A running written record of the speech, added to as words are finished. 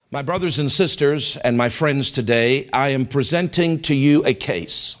My brothers and sisters and my friends, today I am presenting to you a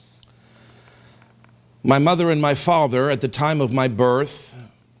case. My mother and my father at the time of my birth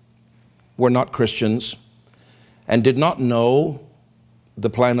were not Christians and did not know the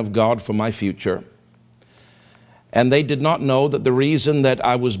plan of God for my future. And they did not know that the reason that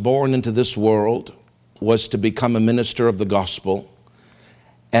I was born into this world was to become a minister of the gospel.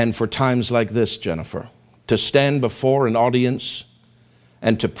 And for times like this, Jennifer, to stand before an audience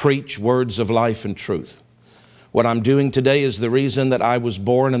and to preach words of life and truth. What I'm doing today is the reason that I was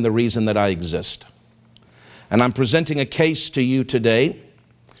born and the reason that I exist. And I'm presenting a case to you today,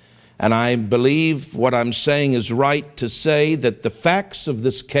 and I believe what I'm saying is right to say that the facts of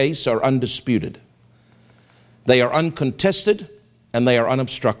this case are undisputed. They are uncontested and they are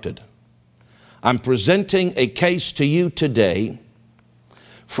unobstructed. I'm presenting a case to you today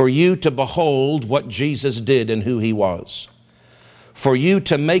for you to behold what Jesus did and who he was. For you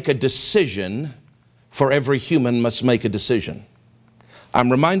to make a decision, for every human must make a decision.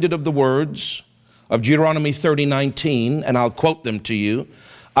 I'm reminded of the words of Deuteronomy 30:19, and I'll quote them to you.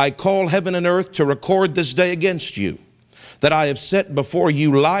 I call heaven and earth to record this day against you, that I have set before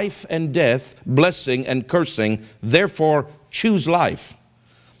you life and death, blessing and cursing. Therefore choose life,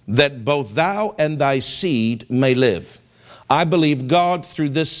 that both thou and thy seed may live. I believe God, through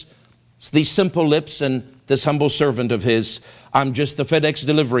these simple lips and this humble servant of his, I'm just the FedEx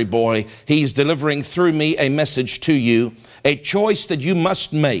delivery boy. He's delivering through me a message to you, a choice that you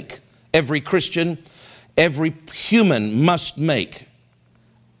must make. Every Christian, every human must make.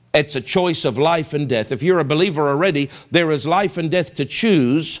 It's a choice of life and death. If you're a believer already, there is life and death to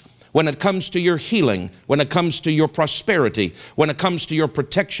choose when it comes to your healing, when it comes to your prosperity, when it comes to your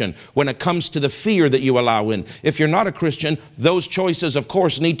protection, when it comes to the fear that you allow in. If you're not a Christian, those choices, of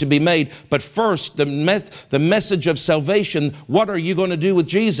course, need to be made. But first, the message of salvation, what are you going to do with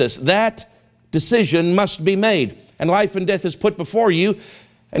Jesus? That decision must be made. And life and death is put before you,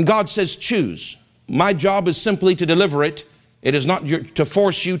 and God says, choose. My job is simply to deliver it. It is not to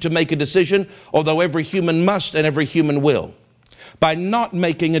force you to make a decision, although every human must and every human will. By not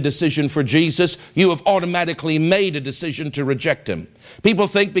making a decision for Jesus, you have automatically made a decision to reject him. People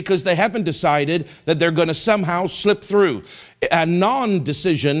think because they haven't decided that they're going to somehow slip through. A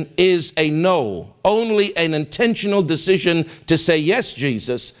non-decision is a no. Only an intentional decision to say, yes,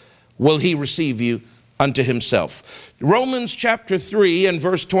 Jesus, will he receive you unto himself. Romans chapter 3 and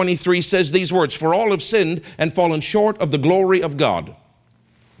verse 23 says these words, for all have sinned and fallen short of the glory of God.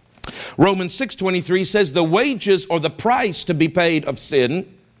 Romans 6:23 says the wages or the price to be paid of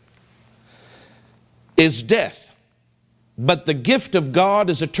sin is death. But the gift of God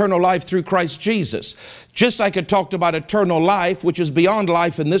is eternal life through Christ Jesus. Just like it talked about eternal life, which is beyond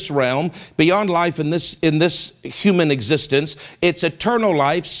life in this realm, beyond life in this human existence, it's eternal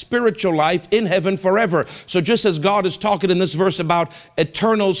life, spiritual life in heaven forever. So just as God is talking in this verse about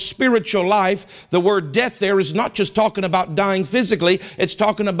eternal spiritual life, the word death there is not just talking about dying physically, it's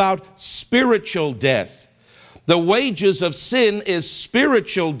talking about spiritual death. The wages of sin is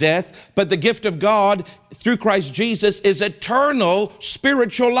spiritual death, but the gift of God through Christ Jesus is eternal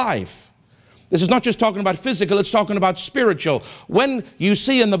spiritual life. This is not just talking about physical, it's talking about spiritual. When you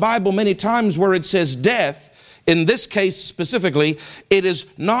see in the Bible many times where it says death, in this case specifically, it is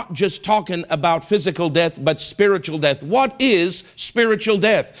not just talking about physical death, but spiritual death. What is spiritual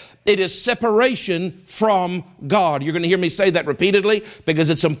death? It is separation from God. You're going to hear me say that repeatedly because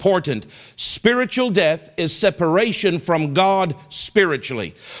it's important. Spiritual death is separation from God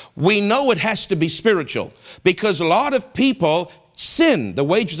spiritually. We know it has to be spiritual because a lot of people sin. The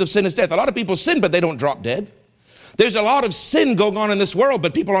wages of sin is death. A lot of people sin, but they don't drop dead. There's a lot of sin going on in this world,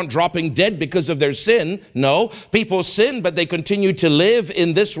 but people aren't dropping dead because of their sin. No, people sin, but they continue to live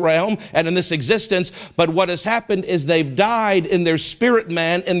in this realm and in this existence. But what has happened is they've died in their spirit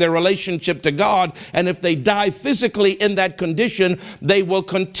man, in their relationship to God. And if they die physically in that condition, they will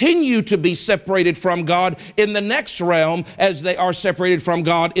continue to be separated from God in the next realm as they are separated from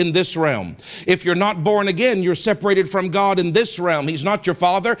God in this realm. If you're not born again, you're separated from God in this realm. He's not your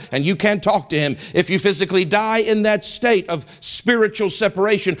father and you can't talk to him. If you physically die in that state of spiritual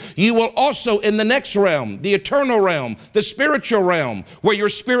separation, you will also in the next realm, the eternal realm, the spiritual realm, where your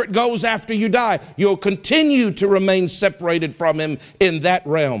spirit goes after you die, you'll continue to remain separated from him in that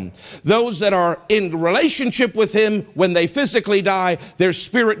realm. Those that are in relationship with him, when they physically die, their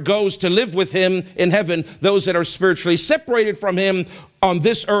spirit goes to live with him in heaven. Those that are spiritually separated from him on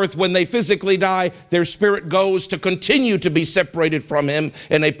this earth, when they physically die, their spirit goes to continue to be separated from him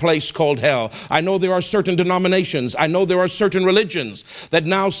in a place called hell. I know there are certain denominations, I know there are certain religions that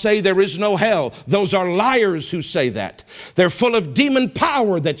now say there is no hell. Those are liars who say that. They're full of demon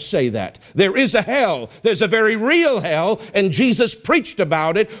power that say that. There is a hell. There's a very real hell, and Jesus preached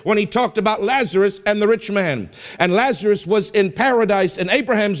about it when he talked about Lazarus and the rich man. And Lazarus was in paradise in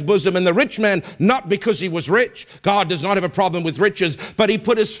Abraham's bosom, and the rich man, not because he was rich. God does not have a problem with riches, but he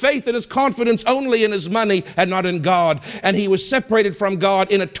put his faith and his confidence only in his money and not in God. And he was separated from God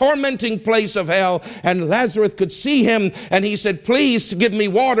in a tormenting place of hell. And Lazarus could see him, and he said, please give me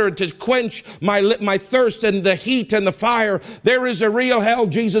water to quench my thirst and the heat and the fire. There is a real hell.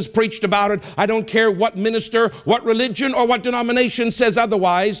 Jesus preached about it. I don't care what minister, what religion, or what denomination says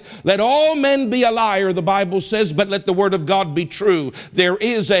otherwise. Let all men be a liar, the Bible says, but let the word of God be true. There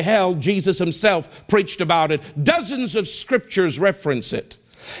is a hell. Jesus himself preached about it. Dozens of scriptures reference it.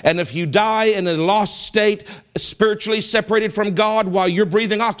 And if you die in a lost state, spiritually separated from God while you're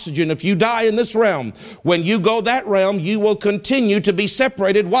breathing oxygen, if you die in this realm, when you go that realm, you will continue to be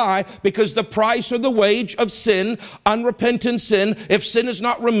separated. Why? Because the price or the wage of sin, unrepentant sin, if sin is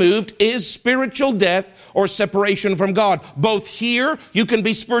not removed, is spiritual death or separation from God. Both here, you can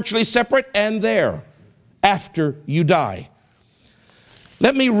be spiritually separate, and there, after you die.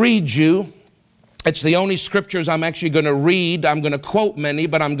 Let me read you. It's the only scriptures I'm actually going to read. I'm going to quote many,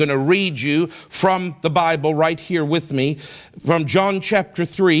 but I'm going to read you from the Bible right here with me, from John chapter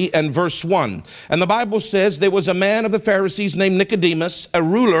 3 and verse 1. And the Bible says, there was a man of the Pharisees named Nicodemus, a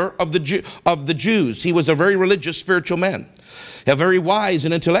ruler of the Jews. He was a very religious, spiritual man, a very wise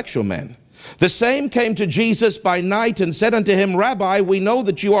and intellectual man. The same came to Jesus by night and said unto him, Rabbi, we know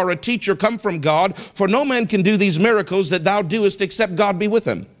that you are a teacher come from God, for no man can do these miracles that thou doest except God be with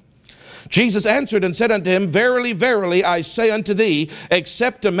him. Jesus answered and said unto him, Verily, verily, I say unto thee,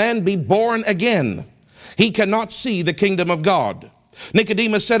 except a man be born again, he cannot see the kingdom of God.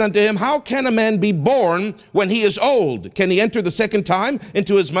 Nicodemus said unto him, How can a man be born when he is old? Can he enter the second time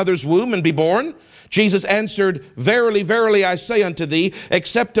into his mother's womb and be born? Jesus answered, Verily, verily, I say unto thee,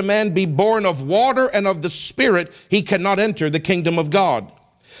 except a man be born of water and of the Spirit, he cannot enter the kingdom of God.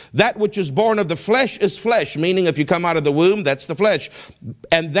 That which is born of the flesh is flesh, meaning if you come out of the womb, that's the flesh.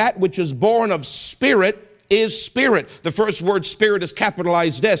 And that which is born of spirit is spirit. The first word spirit is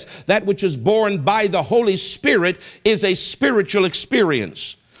capitalized S. That which is born by the Holy Spirit is a spiritual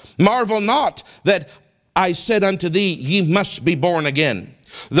experience. Marvel not that I said unto thee, ye must be born again.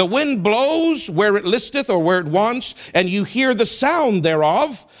 The wind blows where it listeth or where it wants, and you hear the sound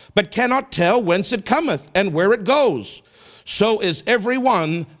thereof, but cannot tell whence it cometh and where it goes. So is every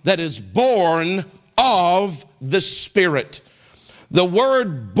one that is born of the Spirit. The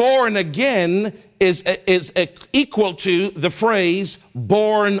word born again is equal to the phrase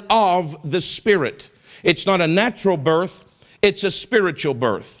born of the Spirit. It's not a natural birth, it's a spiritual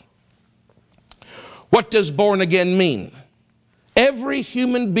birth. What does born again mean? Every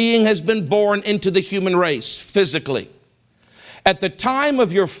human being has been born into the human race physically. At the time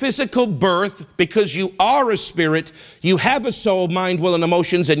of your physical birth, because you are a spirit, you have a soul, mind, will, and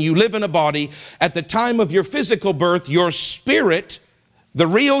emotions, and you live in a body. At the time of your physical birth, your spirit, the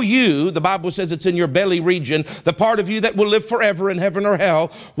real you, the Bible says it's in your belly region, the part of you that will live forever in heaven or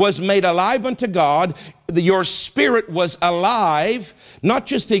hell, was made alive unto God. Your spirit was alive, not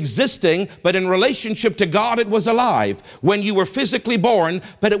just existing, but in relationship to God, it was alive when you were physically born,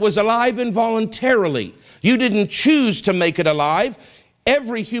 but it was alive involuntarily. You didn't choose to make it alive.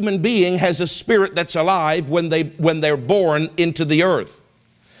 Every human being has a spirit that's alive when they're born into the earth.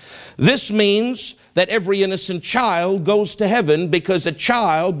 This means that every innocent child goes to heaven, because a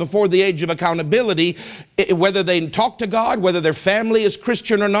child before the age of accountability, whether they talk to God, whether their family is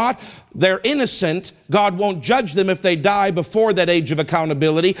Christian or not, they're innocent. God won't judge them if they die before that age of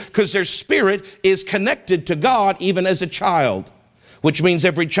accountability, because their spirit is connected to God even as a child. Which means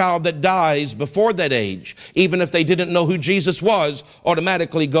every child that dies before that age, even if they didn't know who Jesus was,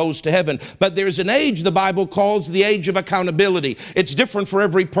 automatically goes to heaven. But there's an age the Bible calls the age of accountability. It's different for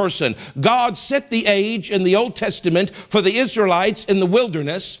every person. God set the age in the Old Testament for the Israelites in the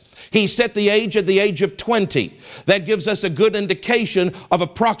wilderness. He set the age at the age of 20. That gives us a good indication of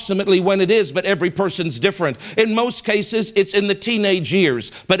approximately when it is, but every person's different. In most cases, it's in the teenage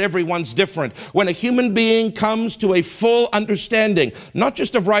years, but everyone's different. When a human being comes to a full understanding, not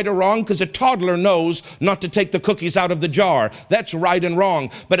just of right or wrong, because a toddler knows not to take the cookies out of the jar. That's right and wrong.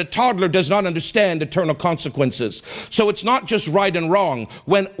 But a toddler does not understand eternal consequences. So it's not just right and wrong.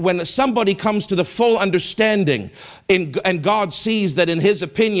 When somebody comes to the full understanding, and God sees that in his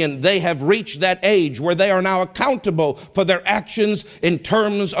opinion, millennium, they have reached that age where they are now accountable for their actions in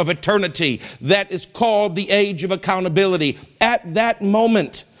terms of eternity. That is called the age of accountability. At that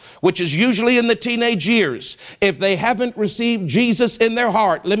moment, which is usually in the teenage years, if they haven't received Jesus in their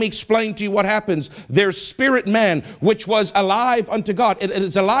heart, let me explain to you what happens. Their spirit man, which was alive unto God, it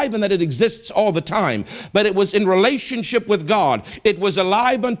is alive in that it exists all the time, but it was in relationship with God. It was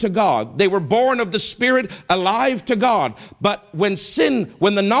alive unto God. They were born of the Spirit, alive to God. But when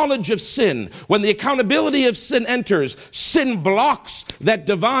the knowledge of sin, when the accountability of sin enters, sin blocks that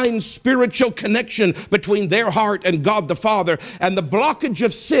divine spiritual connection between their heart and God the Father, and the blockage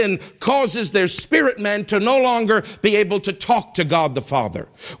of sin causes their spirit man to no longer be able to talk to God the Father.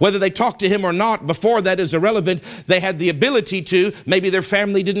 Whether they talk to him or not, before that is irrelevant. They had the ability to. Maybe their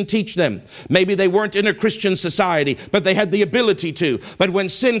family didn't teach them. Maybe they weren't in a Christian society, but they had the ability to. But when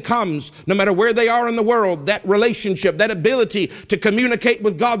sin comes, no matter where they are in the world, that relationship, that ability to communicate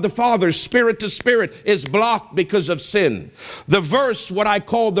with God the Father, spirit to spirit, is blocked because of sin. The verse, what I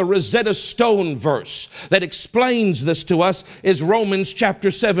call the Rosetta Stone verse, that explains this to us is Romans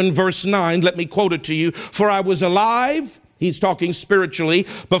chapter 7, verse 9. Let me quote it to you. For I was alive, he's talking spiritually,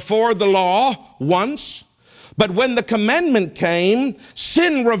 before the law once, but when the commandment came,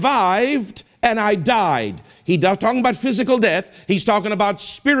 sin revived and I died. He's not talking about physical death. He's talking about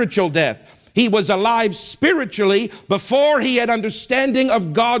spiritual death. He was alive spiritually before he had understanding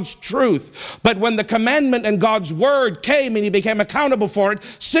of God's truth. But when the commandment and God's word came and he became accountable for it,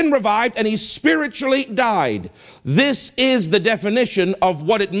 sin revived and he spiritually died. This is the definition of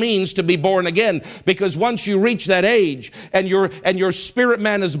what it means to be born again. Because once you reach that age and your spirit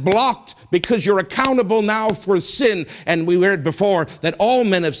man is blocked because you're accountable now for sin. And we heard before that all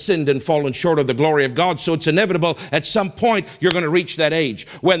men have sinned and fallen short of the glory of God. So it's inevitable at some point you're going to reach that age.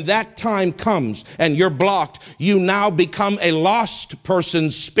 When that time comes and you're blocked, you now become a lost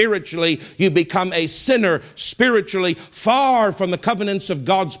person spiritually. You become a sinner spiritually, far from the covenants of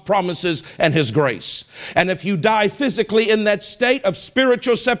God's promises and his grace. And if you die physically in that state of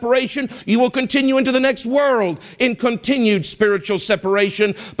spiritual separation, you will continue into the next world in continued spiritual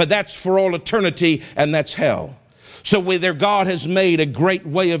separation, but that's for all eternity, and that's hell. So their God has made a great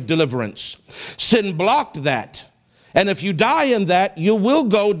way of deliverance. Sin blocked that. And if you die in that, you will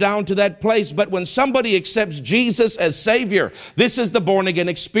go down to that place. But when somebody accepts Jesus as Savior, this is the born again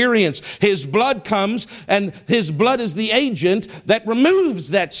experience. His blood comes, and his blood is the agent that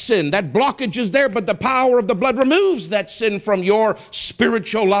removes that sin. That blockage is there, but the power of the blood removes that sin from your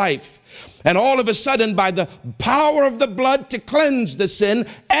spiritual life. And all of a sudden, by the power of the blood to cleanse the sin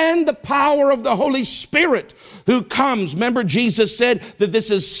and the power of the Holy Spirit who comes. Remember, Jesus said that this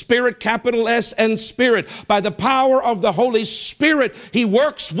is Spirit, capital S and Spirit. By the power of the Holy Spirit, he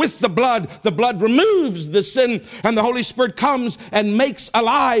works with the blood. The blood removes the sin, and the Holy Spirit comes and makes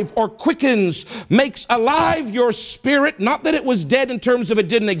alive or quickens, makes alive your spirit. Not that it was dead in terms of it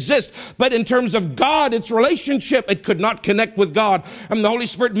didn't exist, but in terms of God, its relationship, it could not connect with God. And the Holy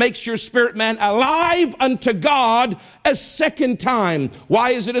Spirit makes your spirit man alive unto God a second time. Why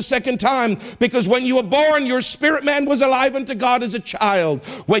is it a second time? Because when you were born, your spirit man was alive unto God as a child.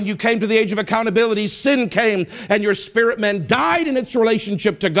 When you came to the age of accountability, sin came and your spirit man died in its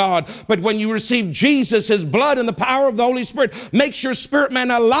relationship to God. But when you receive Jesus, his blood and the power of the Holy Spirit makes your spirit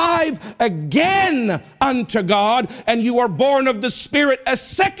man alive again unto God, and you are born of the Spirit a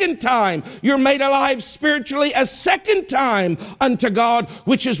second time. You're made alive spiritually a second time unto God,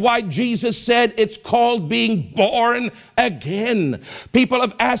 which is why Jesus said it's called being born again. People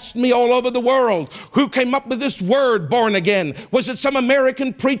have asked me all over the world, who came up with this word, born again? Was it some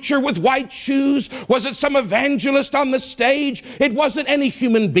American preacher with white shoes? Was it some evangelist on the stage? It wasn't any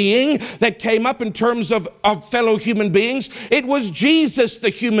human being that came up in terms of fellow human beings. It was Jesus, the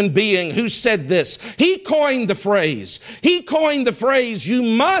human being, who said this. He coined the phrase. He coined the phrase, you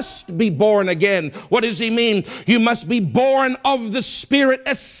must be born again. What does he mean? You must be born of the Spirit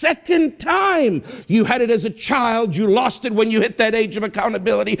a second time. You had it as a child. You lost it when you hit that age of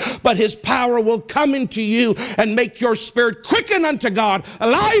accountability. But his power will come into you and make your spirit quicken unto God,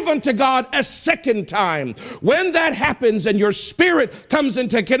 alive unto God a second time. When that happens and your spirit comes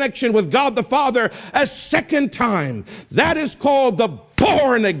into connection with God the Father a second time, that is called the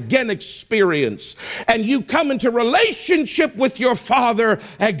born again experience. And you come into relationship with your Father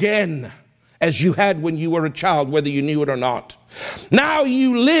again, as you had when you were a child, whether you knew it or not. Now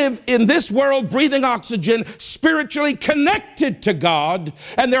you live in this world breathing oxygen, spiritually connected to God,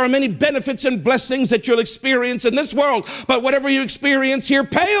 and there are many benefits and blessings that you'll experience in this world. But whatever you experience here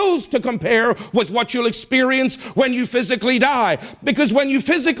pales to compare with what you'll experience when you physically die. Because when you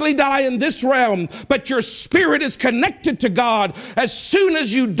physically die in this realm, but your spirit is connected to God, as soon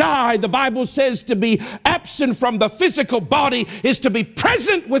as you die, the Bible says to be absent from the physical body is to be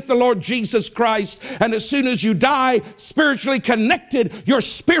present with the Lord Jesus Christ. And as soon as you die, spiritually connected, your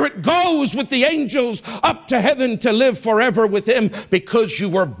spirit goes with the angels up to heaven to live forever with Him because you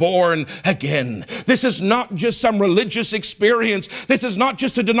were born again. This is not just some religious experience. This is not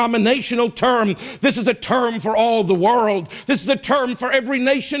just a denominational term. This is a term for all the world. This is a term for every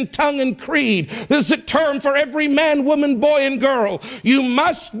nation, tongue, and creed. This is a term for every man, woman, boy, and girl. You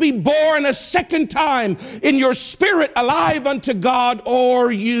must be born a second time in your spirit alive unto God,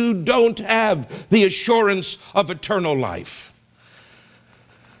 or you don't have the assurance of eternal life.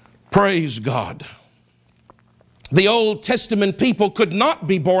 Praise God. The Old Testament people could not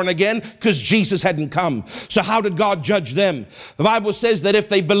be born again because Jesus hadn't come. So how did God judge them? The Bible says that if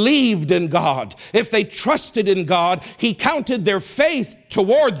they believed in God, if they trusted in God, He counted their faith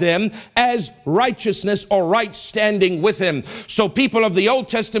toward them as righteousness or right standing with Him. So people of the Old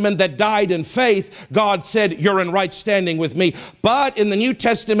Testament that died in faith, God said, you're in right standing with me. But in the New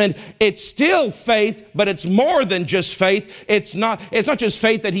Testament, it's still faith, but it's more than just faith. It's not just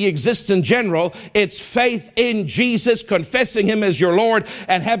faith that He exists in general. It's faith in Jesus, confessing Him as your Lord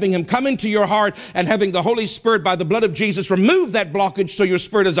and having Him come into your heart and having the Holy Spirit by the blood of Jesus remove that blockage so your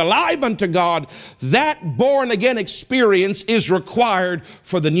spirit is alive unto God. That born again experience is required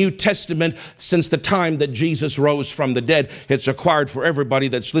for the New Testament since the time that Jesus rose from the dead. It's required for everybody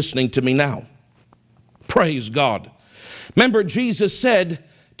that's listening to me now. Praise God. Remember, Jesus said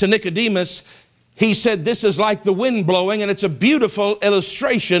to Nicodemus, He said, this is like the wind blowing, and it's a beautiful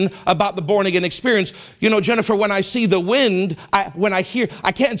illustration about the born again experience. You know, Jennifer, when I see the wind,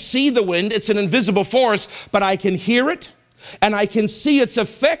 I can't see the wind. It's an invisible force, but I can hear it and I can see its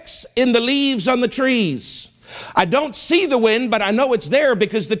effects in the leaves on the trees. I don't see the wind, but I know it's there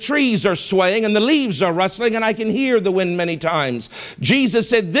because the trees are swaying and the leaves are rustling and I can hear the wind many times. Jesus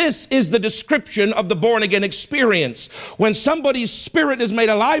said this is the description of the born again experience. When somebody's spirit is made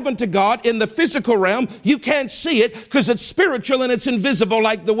alive unto God in the physical realm, you can't see it because it's spiritual and it's invisible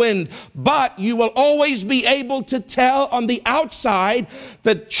like the wind. But you will always be able to tell on the outside.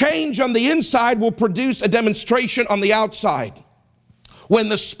 The change on the inside will produce a demonstration on the outside. When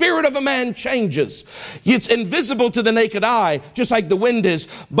the spirit of a man changes, it's invisible to the naked eye, just like the wind is.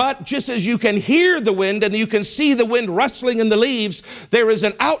 But just as you can hear the wind and you can see the wind rustling in the leaves, there is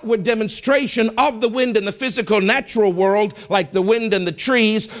an outward demonstration of the wind in the physical natural world, like the wind and the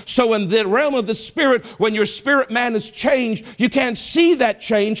trees. So in the realm of the spirit, when your spirit man is changed, you can't see that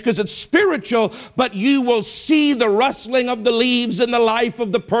change because it's spiritual, but you will see the rustling of the leaves in the life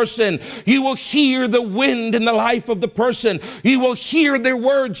of the person. You will hear the wind in the life of the person. You will hear their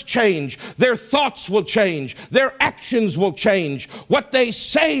words change. Their thoughts will change. Their actions will change. What they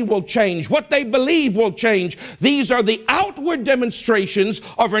say will change. What they believe will change. These are the outward demonstrations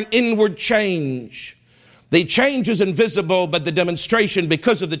of an inward change. The change is invisible, but the demonstration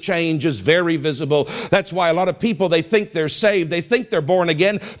because of the change is very visible. That's why a lot of people, they think they're saved. They think they're born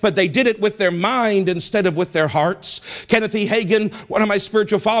again, but they did it with their mind instead of with their hearts. Kenneth E. Hagin, one of my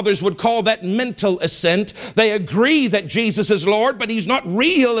spiritual fathers, would call that mental assent. They agree that Jesus is Lord, but He's not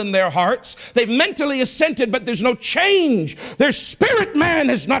real in their hearts. They've mentally assented, but there's no change. Their spirit man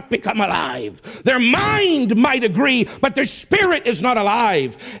has not become alive. Their mind might agree, but their spirit is not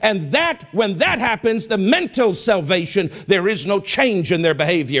alive. And when that happens, the mental salvation, there is no change in their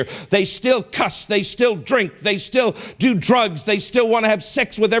behavior. They still cuss, they still drink, they still do drugs, they still want to have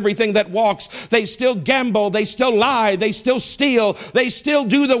sex with everything that walks, they still gamble, they still lie, they still steal, they still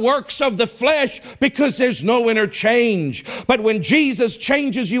do the works of the flesh because there's no inner change. But when Jesus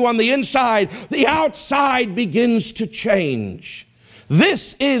changes you on the inside, the outside begins to change.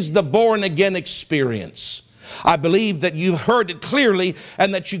 This is the born again experience. I believe that you've heard it clearly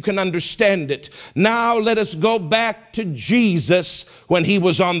and that you can understand it. Now let us go back to Jesus when He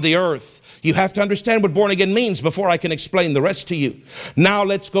was on the earth. You have to understand what born again means before I can explain the rest to you. Now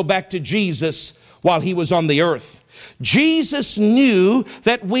let's go back to Jesus while He was on the earth. Jesus knew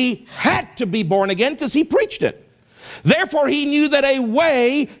that we had to be born again because He preached it. Therefore, He knew that a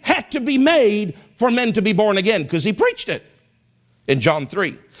way had to be made for men to be born again because He preached it in John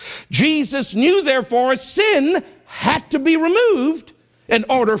 3. Jesus knew, therefore, sin had to be removed in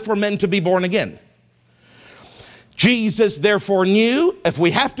order for men to be born again. Jesus therefore knew if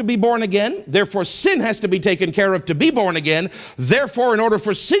we have to be born again, therefore sin has to be taken care of to be born again. Therefore, in order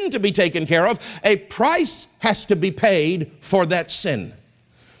for sin to be taken care of, a price has to be paid for that sin.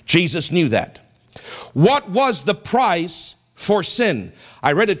 Jesus knew that. What was the price for sin?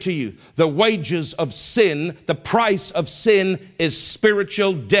 I read it to you. The wages of sin, the price of sin is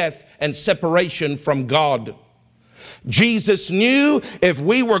spiritual death and separation from God. Jesus knew if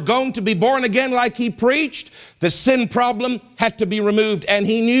we were going to be born again like he preached, the sin problem had to be removed. And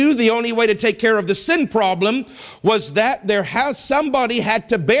he knew the only way to take care of the sin problem was that somebody had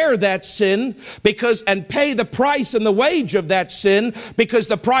to bear that sin and pay the price and the wage of that sin, because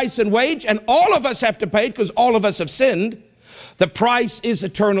the price and wage, and all of us have to pay it because all of us have sinned. The price is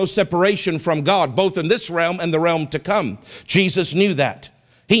eternal separation from God, both in this realm and the realm to come. Jesus knew that.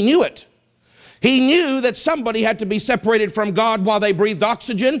 He knew it. He knew that somebody had to be separated from God while they breathed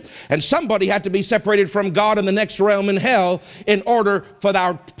oxygen, and somebody had to be separated from God in the next realm in hell in order for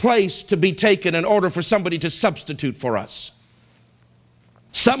our place to be taken, in order for somebody to substitute for us.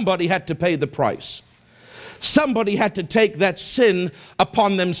 Somebody had to pay the price. Somebody had to take that sin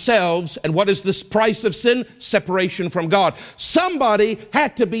upon themselves. And what is this price of sin? Separation from God. Somebody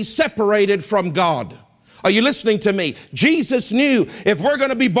had to be separated from God. Are you listening to me? Jesus knew if we're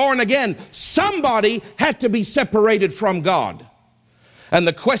going to be born again, somebody had to be separated from God. And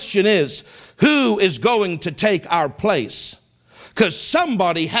the question is, who is going to take our place? Because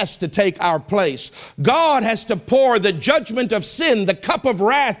somebody has to take our place. God has to pour the judgment of sin, the cup of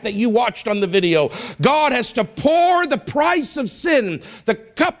wrath that you watched on the video. God has to pour the price of sin, the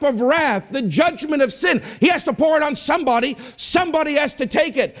cup of wrath, the judgment of sin. He has to pour it on somebody. Somebody has to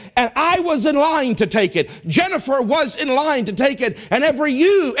take it. And I was in line to take it. Jennifer was in line to take it. And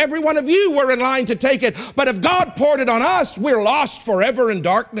every one of you were in line to take it. But if God poured it on us, we're lost forever in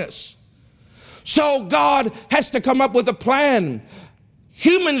darkness. So God has to come up with a plan.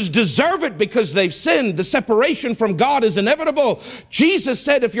 Humans deserve it because they've sinned. The separation from God is inevitable. Jesus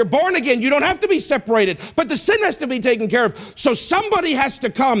said if you're born again, you don't have to be separated, but the sin has to be taken care of. So somebody has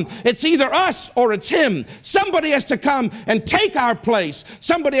to come. It's either us or it's him. Somebody has to come and take our place.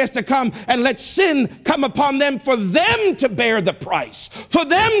 Somebody has to come and let sin come upon them for them to bear the price, for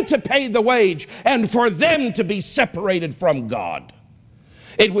them to pay the wage, and for them to be separated from God.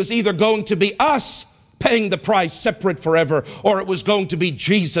 It was either going to be us paying the price, separate forever, or it was going to be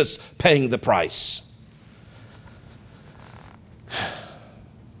Jesus paying the price.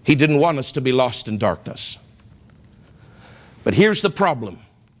 He didn't want us to be lost in darkness. But here's the problem.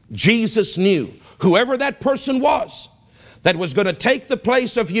 Jesus knew whoever that person was that was going to take the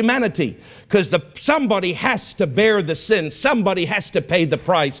place of humanity, because somebody has to bear the sin. Somebody has to pay the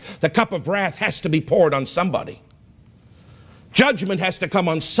price. The cup of wrath has to be poured on somebody. Judgment has to come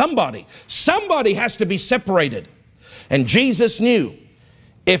on somebody. Somebody has to be separated. And Jesus knew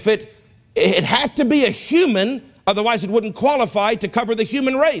if it had to be a human, otherwise it wouldn't qualify to cover the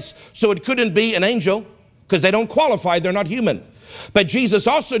human race. So it couldn't be an angel, because they don't qualify, they're not human. But Jesus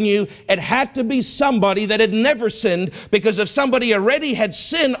also knew it had to be somebody that had never sinned, because if somebody already had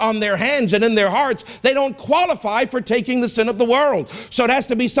sin on their hands and in their hearts, they don't qualify for taking the sin of the world. So it has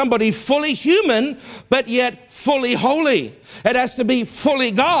to be somebody fully human, but yet fully holy. It has to be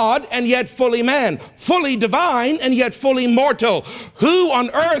fully God and yet fully man, fully divine and yet fully mortal. Who on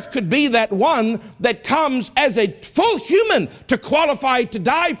earth could be that one that comes as a full human to qualify to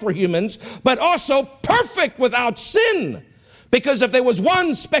die for humans, but also perfect without sin? Because if there was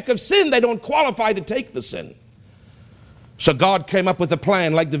one speck of sin, they don't qualify to take the sin. So God came up with a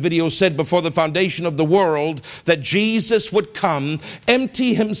plan, like the video said, before the foundation of the world, that Jesus would come,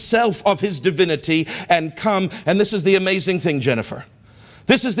 empty himself of his divinity, and come. And this is the amazing thing, Jennifer.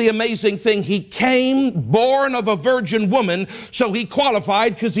 This is the amazing thing. He came born of a virgin woman, so he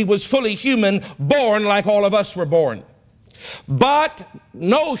qualified because he was fully human, born like all of us were born. But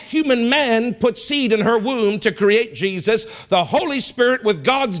no human man put seed in her womb to create Jesus. The Holy Spirit with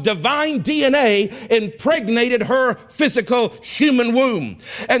God's divine DNA impregnated her physical human womb.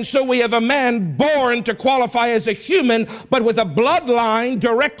 And so we have a man born to qualify as a human, but with a bloodline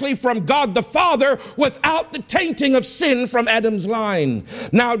directly from God the Father, without the tainting of sin from Adam's line.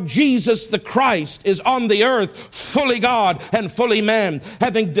 Now Jesus the Christ is on the earth, fully God and fully man.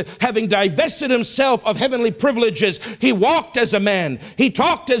 Having divested himself of heavenly privileges, he walked as a man. He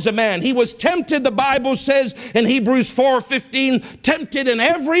talked as a man. He was tempted, the Bible says in Hebrews 4:15, tempted in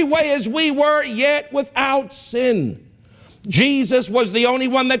every way as we were, yet without sin. Jesus was the only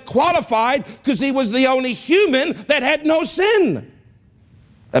one that qualified because he was the only human that had no sin.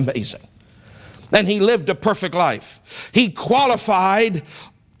 Amazing. And he lived a perfect life. He qualified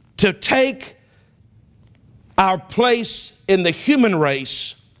to take our place in the human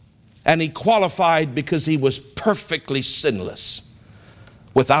race, and he qualified because he was perfectly sinless,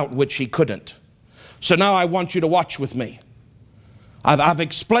 without which he couldn't. So now I want you to watch with me. I've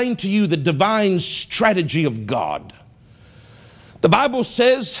explained to you the divine strategy of God. The Bible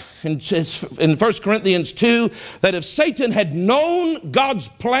says in 1 Corinthians 2 that if Satan had known God's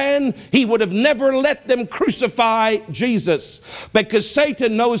plan, he would have never let them crucify Jesus. Because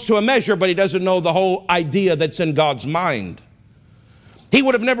Satan knows to a measure, but he doesn't know the whole idea that's in God's mind. He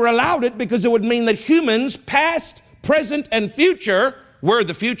would have never allowed it because it would mean that humans, past, present, and future, we're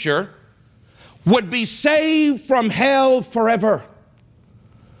the future, would be saved from hell forever.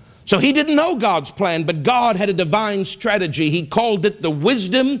 So he didn't know God's plan, but God had a divine strategy. He called it the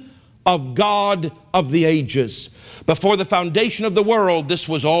wisdom of God of the ages. Before the foundation of the world, this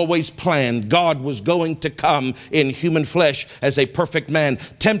was always planned. God was going to come in human flesh as a perfect man,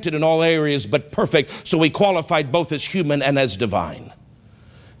 tempted in all areas, but perfect. So he qualified both as human and as divine.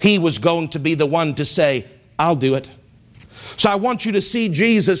 He was going to be the one to say, I'll do it. So I want you to see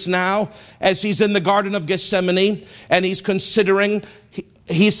Jesus now as he's in the Garden of Gethsemane and he's considering,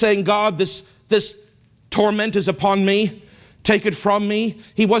 he's saying, God, this torment is upon me. Take it from me.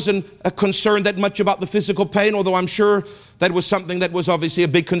 He wasn't concerned that much about the physical pain, although I'm sure that was something that was obviously a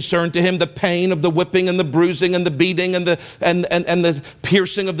big concern to him. The pain of the whipping and the bruising and the beating and the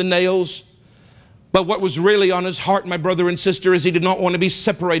piercing of the nails. But what was really on his heart, my brother and sister, is he did not want to be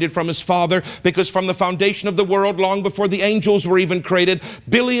separated from his Father, because from the foundation of the world, long before the angels were even created,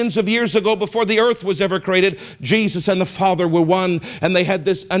 billions of years ago, before the earth was ever created, Jesus and the Father were one, and they had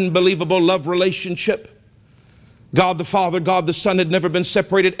this unbelievable love relationship. God the Father, God the Son had never been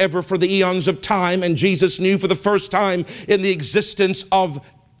separated ever for the eons of time, and Jesus knew for the first time in the existence of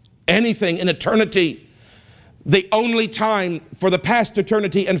anything in eternity, the only time for the past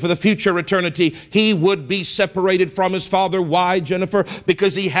eternity and for the future eternity, he would be separated from his Father. Why, Jennifer?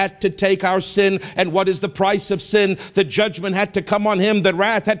 Because he had to take our sin. And what is the price of sin? The judgment had to come on him. The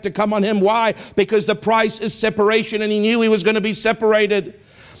wrath had to come on him. Why? Because the price is separation, and he knew he was going to be separated.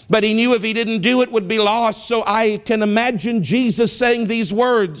 But he knew if he didn't do it, would be lost. So I can imagine Jesus saying these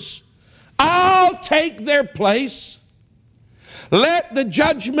words, I'll take their place. Let the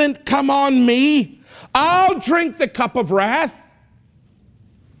judgment come on me. I'll drink the cup of wrath.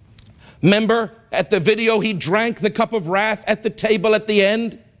 Remember at the video, he drank the cup of wrath at the table at the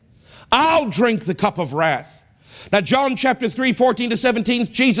end. I'll drink the cup of wrath. Now, John chapter 3, 14 to 17,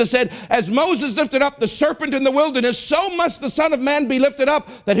 Jesus said, as Moses lifted up the serpent in the wilderness, so must the Son of Man be lifted up,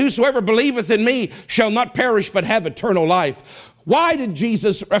 that whosoever believeth in me shall not perish, but have eternal life. Why did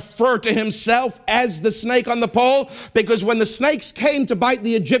Jesus refer to himself as the snake on the pole? Because when the snakes came to bite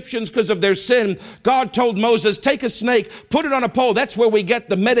the Egyptians because of their sin, God told Moses, take a snake, put it on a pole. That's where we get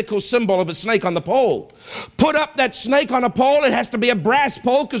the medical symbol of a snake on the pole. Put up that snake on a pole. It has to be a brass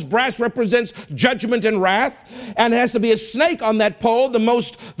pole because brass represents judgment and wrath. And it has to be a snake on that pole, the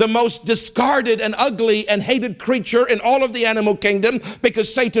most discarded and ugly and hated creature in all of the animal kingdom,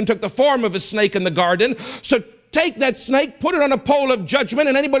 because Satan took the form of a snake in the garden. So take that snake, put it on a pole of judgment,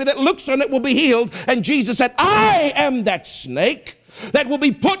 and anybody that looks on it will be healed. And Jesus said, I am that snake that will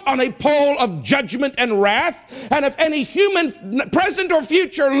be put on a pole of judgment and wrath. And if any human, present or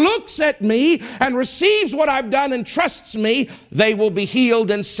future, looks at me and receives what I've done and trusts me, they will be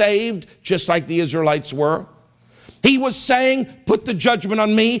healed and saved, just like the Israelites were. He was saying, put the judgment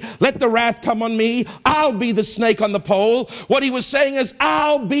on me. Let the wrath come on me. I'll be the snake on the pole. What he was saying is,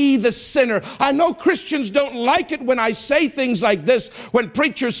 I'll be the sinner. I know Christians don't like it when I say things like this, when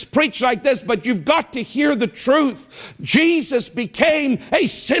preachers preach like this, but you've got to hear the truth. Jesus became a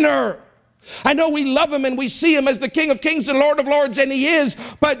sinner. I know we love him and we see him as the King of Kings and Lord of Lords, and he is,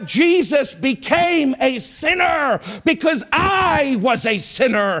 but Jesus became a sinner because I was a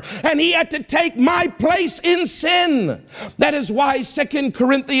sinner and he had to take my place in sin. That is why 2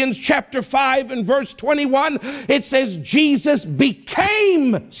 Corinthians chapter 5 and verse 21, it says Jesus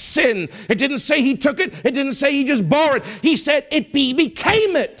became sin. It didn't say he took it. It didn't say he just bore it. He said he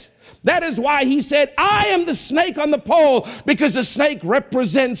became it. That is why he said, I am the snake on the pole, because the snake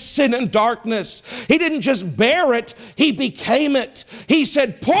represents sin and darkness. He didn't just bear it, he became it. He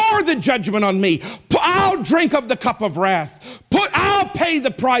said, pour the judgment on me. I'll drink of the cup of wrath. I'll pay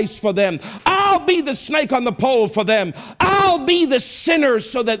the price for them. I'll be the snake on the pole for them. I'll be the sinner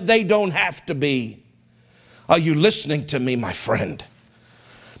so that they don't have to be. Are you listening to me, my friend?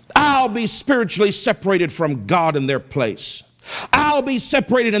 I'll be spiritually separated from God in their place. I'll be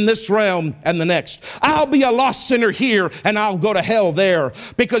separated in this realm and the next. I'll be a lost sinner here and I'll go to hell there.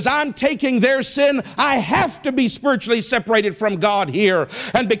 Because I'm taking their sin, I have to be spiritually separated from God here.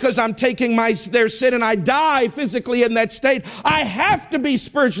 And because I'm taking their sin and I die physically in that state, I have to be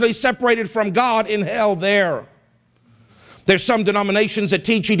spiritually separated from God in hell there. There's some denominations that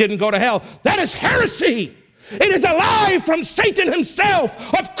teach he didn't go to hell. That is heresy. It is a lie from Satan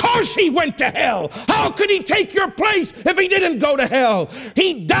himself. Of course he went to hell. How could he take your place if he didn't go to hell?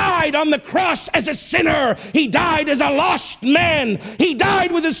 He died on the cross as a sinner. He died as a lost man. He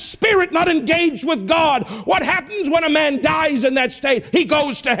died with his spirit not engaged with God. What happens when a man dies in that state? He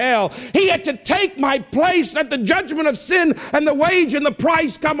goes to hell. He had to take my place. Let the judgment of sin and the wage and the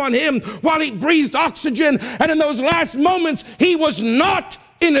price come on him while he breathed oxygen. And in those last moments, he was not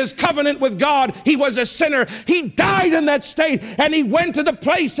in his covenant with God. He was a sinner. He died in that state, and he went to the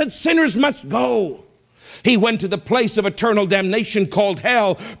place that sinners must go. He went to the place of eternal damnation called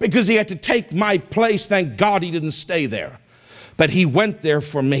hell because he had to take my place. Thank God he didn't stay there. But he went there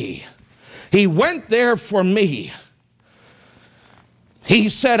for me. He went there for me. He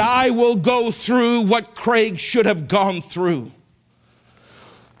said, I will go through what Craig should have gone through,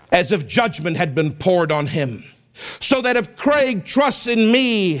 as if judgment had been poured on him. So that if Craig trusts in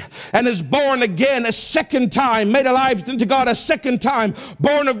me and is born again a second time, made alive unto God a second time,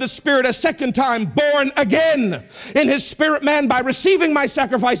 born of the Spirit a second time, born again in his spirit man by receiving my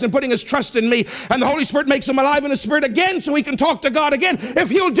sacrifice and putting his trust in me, and the Holy Spirit makes him alive in his spirit again so he can talk to God again. If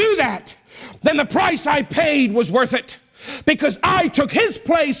he'll do that, then the price I paid was worth it. Because I took his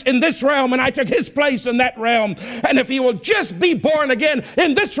place in this realm and I took his place in that realm. And if he will just be born again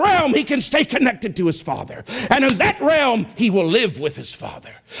in this realm, he can stay connected to his Father. And in that realm, he will live with his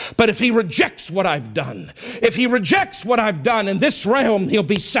Father. But if he rejects what I've done, in this realm, he'll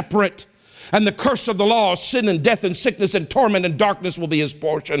be separate. And the curse of the law, sin and death and sickness and torment and darkness will be his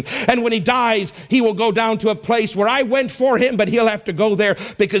portion. And when he dies, he will go down to a place where I went for him, but he'll have to go there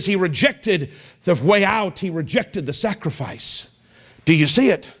because he rejected the way out. He rejected the sacrifice. Do you see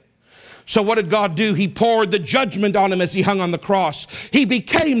it? So what did God do? He poured the judgment on him as he hung on the cross. He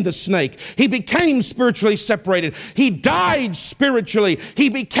became the snake. He became spiritually separated. He died spiritually. He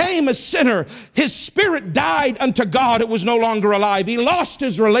became a sinner. His spirit died unto God. It was no longer alive. He lost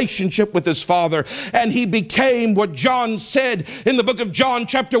his relationship with his Father, and he became what John said in the book of John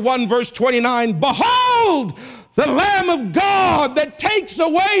chapter 1 verse 29, behold, the Lamb of God that takes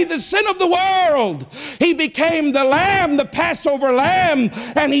away the sin of the world. He became the Lamb, the Passover Lamb,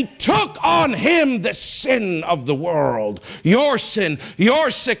 and he took on him the sin of the world. Your sin, your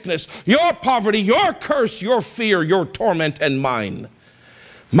sickness, your poverty, your curse, your fear, your torment, and mine.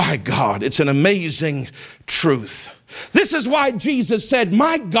 My God, it's an amazing truth. This is why Jesus said,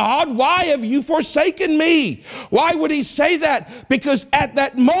 my God, why have you forsaken me? Why would he say that? Because at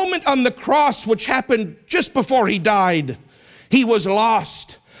that moment on the cross, which happened just before he died, he was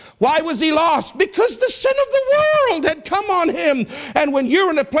lost. Why was he lost? Because the sin of the world had come on him. And when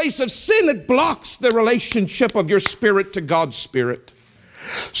you're in a place of sin, it blocks the relationship of your spirit to God's Spirit.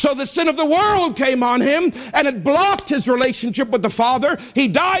 So the sin of the world came on him, and it blocked his relationship with the Father. He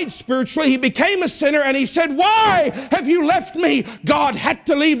died spiritually. He became a sinner, and he said, why have you left me? God had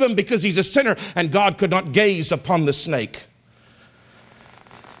to leave him because he's a sinner, and God could not gaze upon the snake.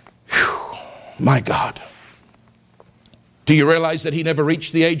 Whew, my God. Do you realize that he never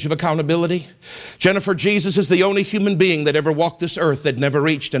reached the age of accountability? Jennifer, Jesus is the only human being that ever walked this earth that never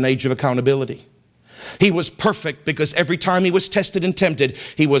reached an age of accountability. He was perfect because every time he was tested and tempted,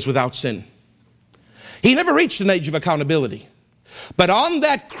 he was without sin. He never reached an age of accountability. But on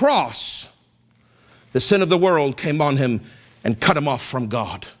that cross, the sin of the world came on him and cut him off from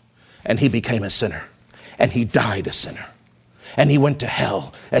God. And he became a sinner. And he died a sinner. And he went to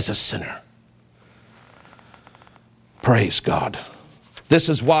hell as a sinner. Praise God. This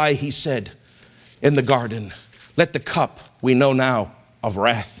is why he said in the garden, let the cup we know now of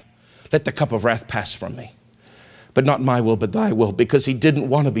wrath, let the cup of wrath pass from me. But not my will, but thy will, because he didn't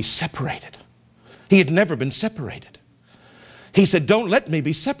want to be separated. He had never been separated. He said, don't let me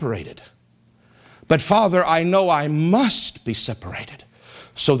be separated. But Father, I know I must be separated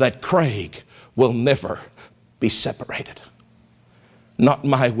so that Craig will never be separated. Not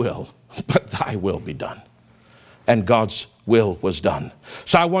my will, but thy will be done. And God's will was done.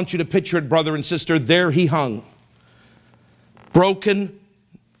 So I want you to picture it, brother and sister. There he hung, broken.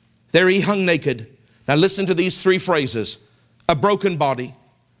 There he hung naked. Now listen to these three phrases: a broken body,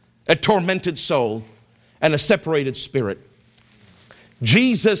 a tormented soul, and a separated spirit.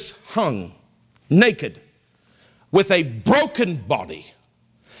 Jesus hung naked with a broken body,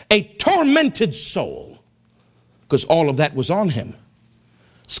 a tormented soul, because all of that was on him.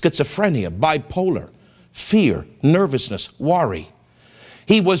 Schizophrenia, bipolar, fear, nervousness, worry.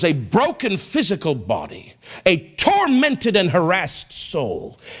 He was a broken physical body, a tormented and harassed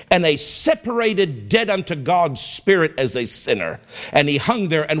soul, and a separated, dead unto God spirit as a sinner. And he hung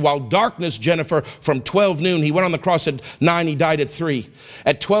there, and while darkness, Jennifer, from 12 noon, he went on the cross at 9, he died at 3.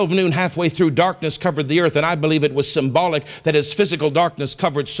 At 12 noon, halfway through, darkness covered the earth, and I believe it was symbolic that as physical darkness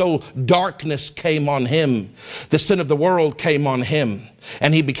covered, so darkness came on him. The sin of the world came on him,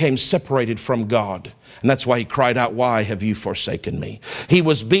 and he became separated from God. And that's why he cried out, "Why have you forsaken me?" He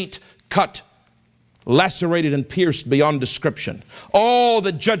was beat, cut, lacerated, and pierced beyond description. All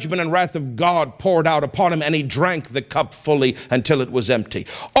the judgment and wrath of God poured out upon him, and he drank the cup fully until it was empty.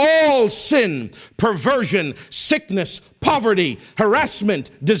 All sin, perversion, sickness, poverty,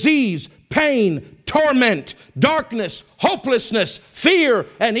 harassment, disease, pain, torment, darkness, hopelessness, fear,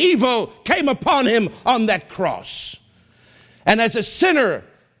 and evil came upon him on that cross. And as a sinner,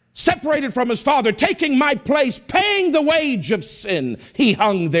 separated from his Father, taking my place, paying the wage of sin, he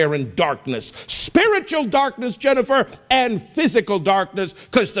hung there in darkness. Spiritual darkness, Jennifer, and physical darkness,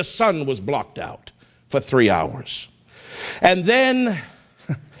 because the sun was blocked out for 3 hours. And then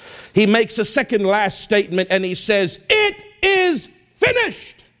he makes a second last statement, and he says, "It is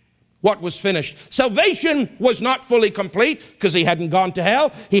finished." What was finished? Salvation was not fully complete because he hadn't gone to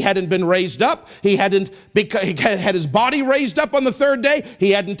hell. He hadn't been raised up. He had his body raised up on the third day. He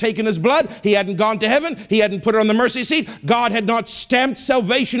hadn't taken his blood. He hadn't gone to heaven. He hadn't put it on the mercy seat. God had not stamped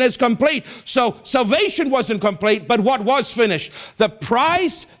salvation as complete. So salvation wasn't complete, but what was finished? The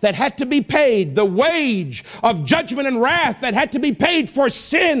price that had to be paid, the wage of judgment and wrath that had to be paid for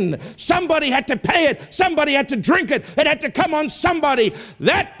sin. Somebody had to pay it. Somebody had to drink it. It had to come on somebody.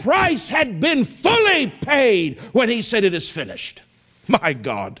 That price had been fully paid when he said it is finished. My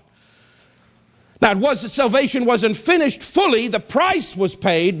God. Now, salvation wasn't finished fully. The price was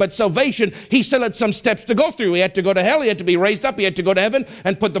paid, but salvation, he still had some steps to go through. He had to go to hell. He had to be raised up. He had to go to heaven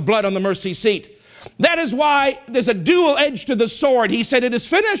and put the blood on the mercy seat. That is why there's a dual edge to the sword. He said it is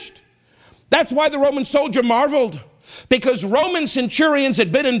finished. That's why the Roman soldier marveled, because Roman centurions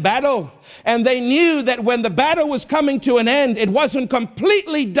had been in battle, and they knew that when the battle was coming to an end, it wasn't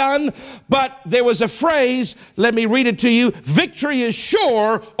completely done, but there was a phrase, let me read it to you: victory is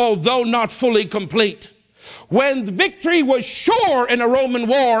sure, although not fully complete. When victory was sure in a Roman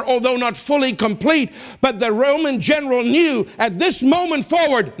war, although not fully complete, but the Roman general knew at this moment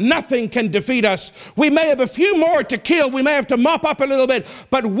forward, nothing can defeat us. We may have a few more to kill. We may have to mop up a little bit,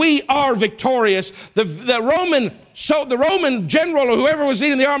 but we are victorious. The Roman general or whoever was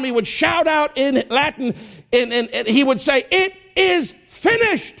leading the army would shout out in Latin, and he would say, "It is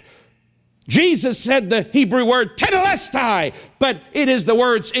finished." Jesus said the Hebrew word tetelestai, but it is the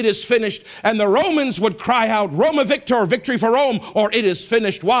words, "it is finished." And the Romans would cry out, "Roma victor," victory for Rome, or "it is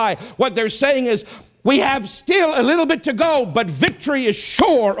finished." Why? What they're saying is, we have still a little bit to go, but victory is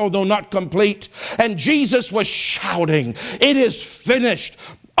sure, although not complete. And Jesus was shouting, "It is finished."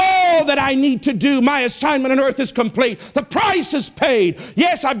 All that I need to do, my assignment on earth is complete. The price is paid.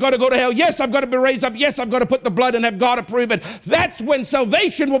 Yes, I've got to go to hell. Yes, I've got to be raised up. Yes, I've got to put the blood and have God approve it. That's when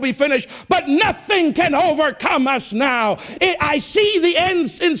salvation will be finished. But nothing can overcome us now. I see the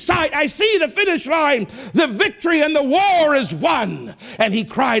end in sight. I see the finish line. The victory and the war is won. And he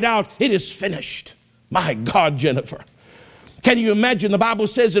cried out, "It is finished." My God, Jennifer. Can you imagine? The Bible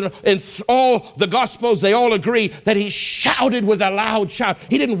says in all the Gospels, they all agree that he shouted with a loud shout.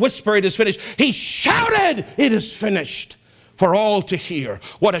 He didn't whisper, "It is finished." He shouted, "It is finished," for all to hear.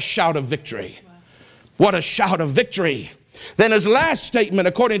 What a shout of victory. What a shout of victory. Then his last statement,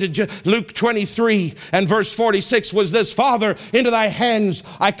 according to Luke 23 and verse 46, was this: "Father, into thy hands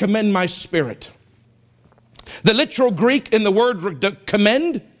I commend my spirit." The literal Greek in the word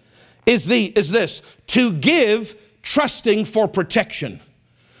commend is this: to give, trusting for protection.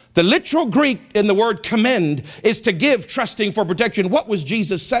 The literal Greek in the word commend is to give, trusting for protection. What was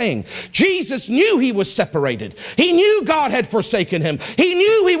Jesus saying? Jesus knew he was separated. He knew God had forsaken him. He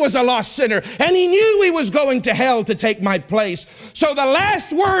knew he was a lost sinner, and he knew he was going to hell to take my place. So the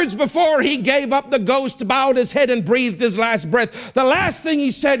last words before he gave up the ghost, bowed his head and breathed his last breath, the last thing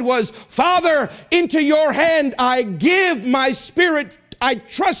he said was, "Father, into your hand I give my spirit. I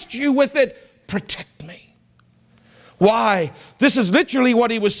trust you with it. Protect me." Why? This is literally what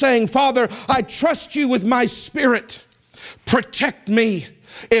he was saying. "Father, I trust you with my spirit. Protect me.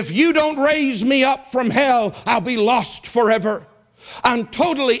 If you don't raise me up from hell, I'll be lost forever. I'm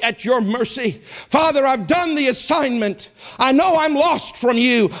totally at your mercy. Father, I've done the assignment. I know I'm lost from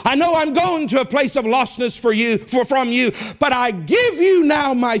you. I know I'm going to a place of lostness from you, but I give you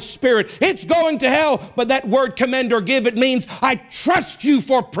now my spirit. It's going to hell, but that word commend or give, it means I trust you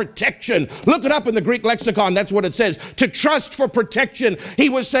for protection. Look it up in the Greek lexicon. That's what it says, to trust for protection. He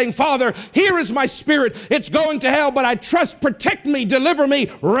was saying, Father, here is my spirit. It's going to hell, but I trust, protect me, deliver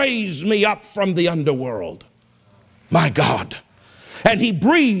me, raise me up from the underworld. My God. And he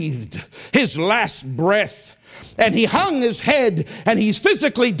breathed his last breath, and he hung his head, and he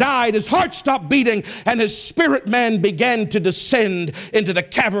physically died. His heart stopped beating, and his spirit man began to descend into the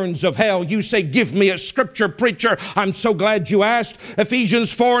caverns of hell. You say, give me a scripture, preacher. I'm so glad you asked.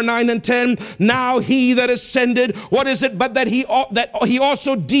 Ephesians 4, 9 and 10. Now he that ascended, what is it but that he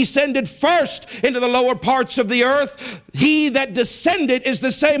also descended first into the lower parts of the earth? He that descended is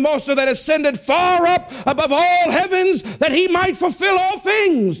the same also that ascended far up above all heavens, that he might fulfill all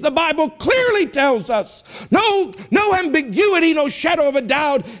things. The Bible clearly tells us, no ambiguity, no shadow of a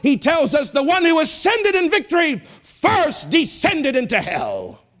doubt. He tells us the one who ascended in victory first descended into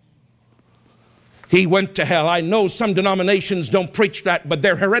hell. He went to hell. I know some denominations don't preach that, but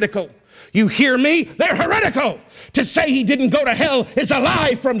they're heretical. You hear me? They're heretical. To say he didn't go to hell is a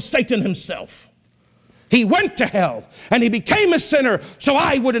lie from Satan himself. He went to hell and he became a sinner so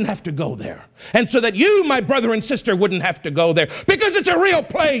I wouldn't have to go there. And so that you, my brother and sister, wouldn't have to go there, because it's a real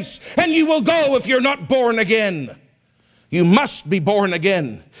place and you will go if you're not born again. You must be born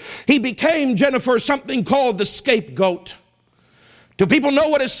again. He became, Jennifer, something called the scapegoat. Do people know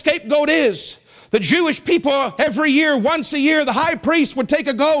what a scapegoat is? The Jewish people, every year, once a year, the high priest would take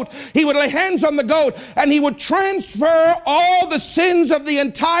a goat. He would lay hands on the goat and he would transfer all the sins of the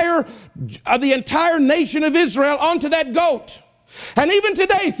entire nation of Israel onto that goat. And even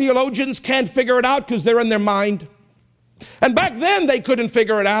today, theologians can't figure it out because they're in their mind. And back then, they couldn't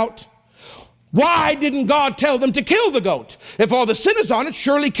figure it out. Why didn't God tell them to kill the goat? If all the sin is on it,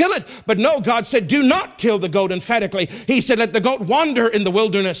 surely kill it. But no, God said, do not kill the goat emphatically. He said, let the goat wander in the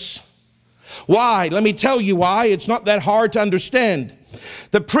wilderness. Why? Let me tell you why. It's not that hard to understand.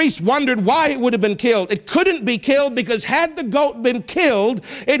 The priest wondered why it would have been killed. It couldn't be killed because had the goat been killed,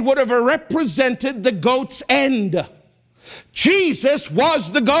 it would have represented the goat's end. Jesus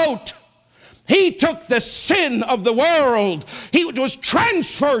was the goat. He took the sin of the world. It was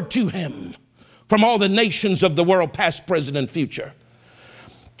transferred to him from all the nations of the world, past, present, and future.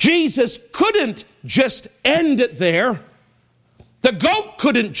 Jesus couldn't just end it there. The goat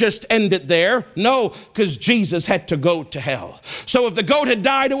couldn't just end it there. No, because Jesus had to go to hell. So if the goat had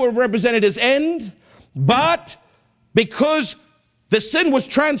died, it would have represented his end. But because the sin was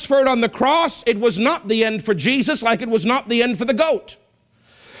transferred on the cross, it was not the end for Jesus, like it was not the end for the goat.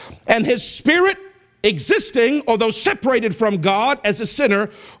 And his spirit, existing, although separated from God as a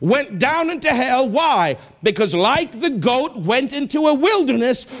sinner, went down into hell. Why? Because like the goat went into a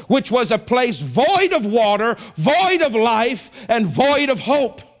wilderness, which was a place void of water, void of life, and void of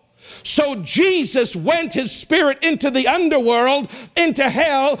hope. So Jesus went his spirit into the underworld, into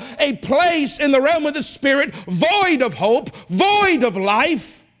hell, a place in the realm of the spirit, void of hope, void of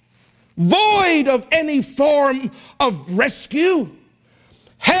life, void of any form of rescue.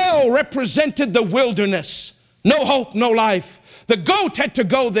 Hell represented the wilderness. No hope, no life. The goat had to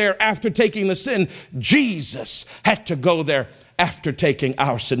go there after taking the sin. Jesus had to go there after taking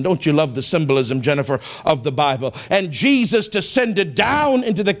our sin. Don't you love the symbolism, Jennifer, of the Bible? And Jesus descended down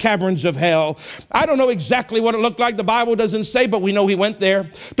into the caverns of hell. I don't know exactly what it looked like. The Bible doesn't say, but we know he went there.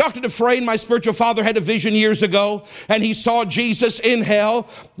 Dr. Dufresne, my spiritual father, had a vision years ago, and he saw Jesus in hell.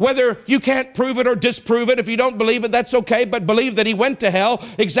 Whether you can't prove it or disprove it, if you don't believe it, that's okay, but believe that he went to hell.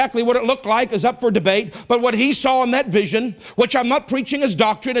 Exactly what it looked like is up for debate. But what he saw in that vision, which I'm not preaching as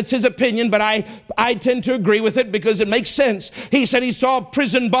doctrine, it's his opinion, but I tend to agree with it because it makes sense. He said he saw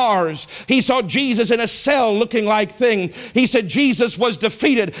prison bars. He saw Jesus in a cell looking like thing. He said Jesus was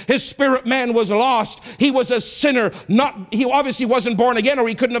defeated. His spirit man was lost. He was a sinner. He obviously wasn't born again, or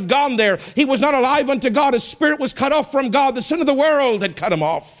he couldn't have gone there. He was not alive unto God. His spirit was cut off from God. The sin of the world had cut him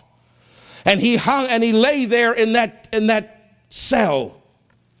off. And he hung and he lay there in that cell.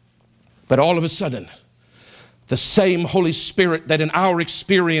 But all of a sudden, the same Holy Spirit that in our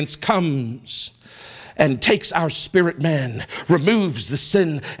experience comes and takes our spirit man, removes the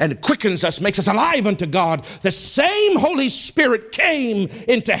sin and quickens us, makes us alive unto God. The same Holy Spirit came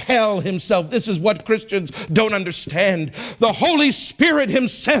into hell himself. This is what Christians don't understand. The Holy Spirit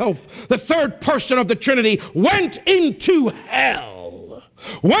himself, the third person of the Trinity, went into hell,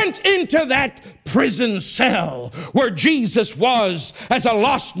 went into that prison cell where Jesus was as a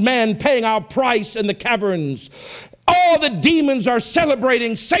lost man paying our price in the caverns. All the demons are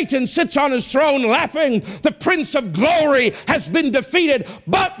celebrating. Satan sits on his throne laughing. The Prince of Glory has been defeated.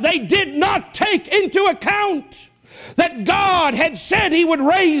 But they did not take into account that God had said he would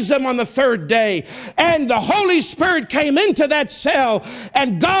raise him on the third day. And the Holy Spirit came into that cell,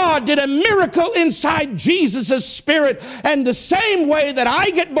 and God did a miracle inside Jesus' spirit. And the same way that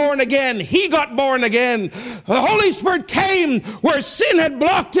I get born again, he got born again. The Holy Spirit came where sin had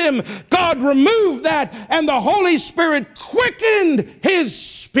blocked him. God removed that, and the Holy Spirit quickened his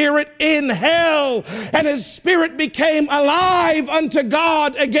spirit in hell. And his spirit became alive unto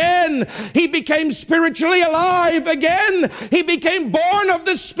God again. He became spiritually alive again. He became born of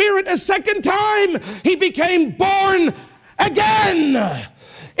the Spirit a second time. He became born again.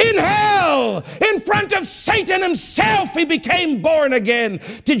 In hell, in front of Satan himself, he became born again.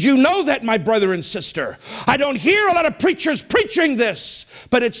 Did you know that, my brother and sister? I don't hear a lot of preachers preaching this,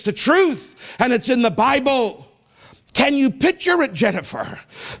 but it's the truth, and it's in the Bible. Can you picture it, Jennifer?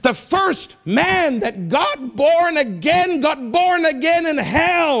 The first man that got born again in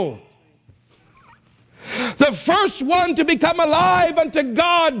hell. The first one to become alive unto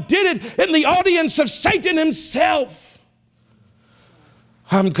God did it in the audience of Satan himself.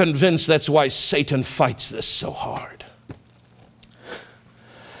 I'm convinced that's why Satan fights this so hard.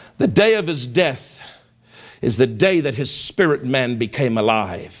 The day of his death is the day that his spirit man became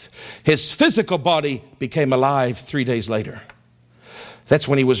alive. His physical body became alive 3 days later. That's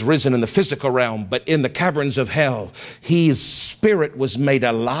when he was risen in the physical realm. But in the caverns of hell, his spirit was made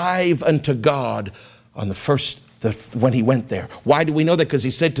alive unto God on when he went there. Why do we know that? Because he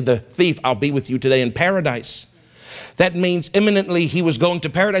said to the thief, I'll be with you today in paradise. That means imminently he was going to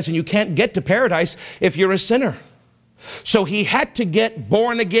paradise, and you can't get to paradise if you're a sinner. So he had to get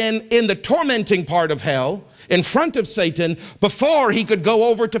born again in the tormenting part of hell, in front of Satan, before he could go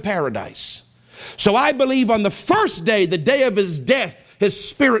over to paradise. So I believe on the first day, the day of his death, his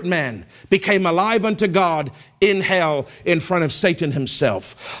spirit man became alive unto God in hell in front of Satan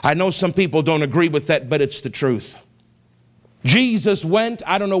himself. I know some people don't agree with that, but it's the truth. Jesus went,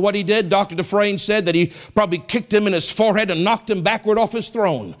 I don't know what he did. Dr. Dufresne said that he probably kicked him in his forehead and knocked him backward off his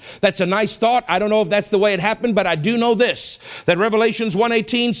throne. That's a nice thought. I don't know if that's the way it happened, but I do know this, that Revelations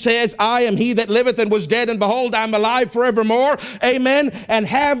 1:18 says, I am he that liveth and was dead, and behold, I am alive forevermore. Amen. And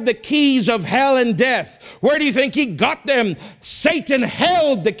have the keys of hell and death. Where do you think he got them? Satan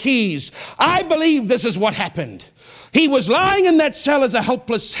held the keys. I believe this is what happened. He was lying in that cell as a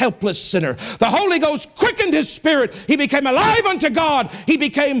helpless sinner. The Holy Ghost quickened his spirit. He became alive unto God. He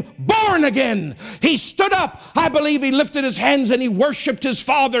became born again. He stood up. I believe he lifted his hands and he worshiped his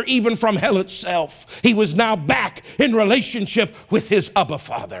Father even from hell itself. He was now back in relationship with his Abba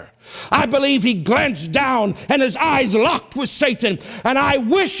Father. I believe he glanced down and his eyes locked with Satan. And I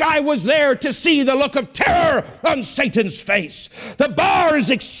wish I was there to see the look of terror on Satan's face. The bars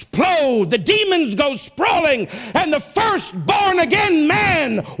explode. The demons go sprawling. And the first born again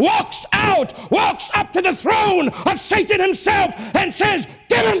man walks up to the throne of Satan himself and says,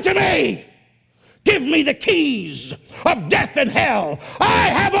 give him to me. Give me the keys of death and hell. I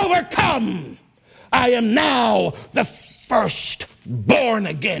have overcome. I am now the first born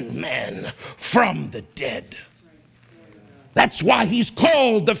again man from the dead. That's why he's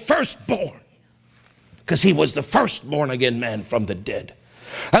called the firstborn, because he was the first born again man from the dead.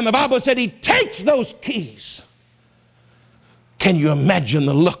 And the Bible said he takes those keys. Can you imagine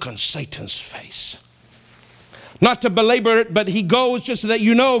the look on Satan's face? Not to belabor it, but he goes, just so that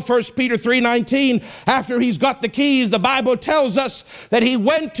you know, 1 Peter 3:19, after he's got the keys, the Bible tells us that he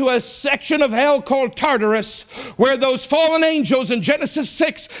went to a section of hell called Tartarus, where those fallen angels in Genesis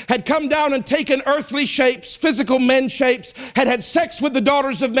 6 had come down and taken earthly shapes, physical men shapes, had sex with the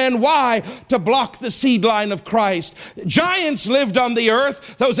daughters of men. Why? To block the seed line of Christ. Giants lived on the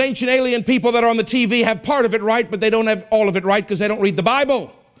earth. Those ancient alien people that are on the TV have part of it right, but they don't have all of it right because they don't read the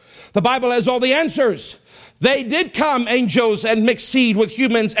Bible. The Bible has all the answers. They did come, angels, and mix seed with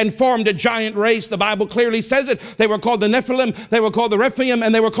humans and formed a giant race. The Bible clearly says it. They were called the Nephilim, they were called the Rephaim,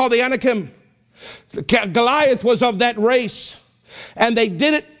 and they were called the Anakim. Goliath was of that race. And they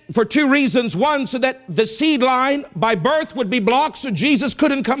did it for two reasons. One, so that the seed line by birth would be blocked, so Jesus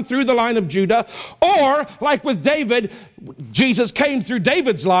couldn't come through the line of Judah. Or, like with David, Jesus came through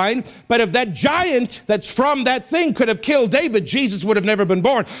David's line, but if that giant that's from that thing could have killed David, Jesus would have never been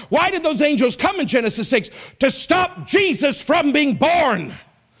born. Why did those angels come in Genesis 6? To stop Jesus from being born.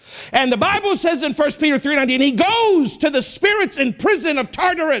 And the Bible says in 1 Peter 3:19, he goes to the spirits in prison of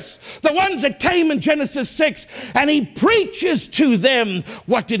Tartarus, the ones that came in Genesis 6, and he preaches to them.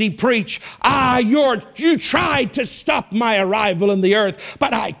 What did he preach? You tried to stop my arrival in the earth,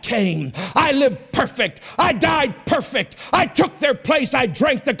 but I came. I lived perfect. I died perfect. I took their place. I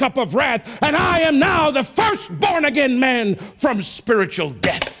drank the cup of wrath, and I am now the first born again man from spiritual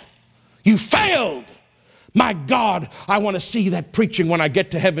death. You failed. My God, I want to see that preaching when I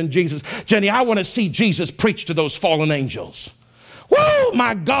get to heaven, Jesus. Jenny, I want to see Jesus preach to those fallen angels. Woo,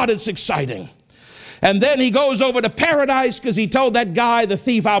 my God, it's exciting. And then he goes over to paradise because he told that guy, the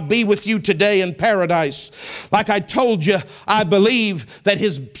thief, I'll be with you today in paradise. Like I told you, I believe that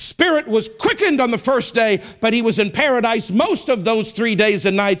his spirit was quickened on the first day, but he was in paradise most of those 3 days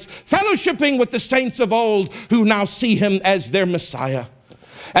and nights, fellowshipping with the saints of old who now see him as their Messiah.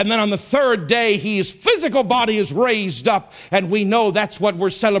 And then on the third day, his physical body is raised up. And we know that's what we're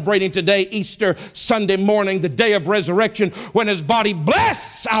celebrating today, Easter Sunday morning, the day of resurrection, when his body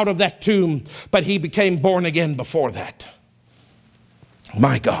blasts out of that tomb. But he became born again before that.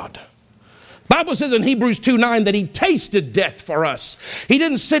 My God. Bible says in Hebrews 2:9 that he tasted death for us. He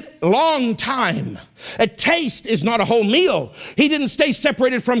didn't sit long time. A taste is not a whole meal. He didn't stay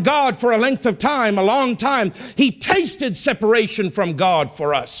separated from God for a length of time, a long time. He tasted separation from God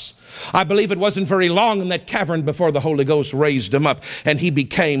for us. I believe it wasn't very long in that cavern before the Holy Ghost raised him up and he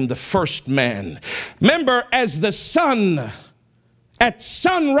became the first man. Remember, as the sun at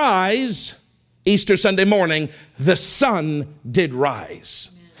sunrise, Easter Sunday morning, the sun did rise.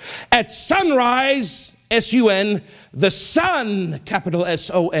 At sunrise, S-U-N, the sun, capital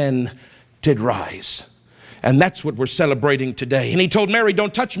S-O-N, did rise. And that's what we're celebrating today. And he told Mary,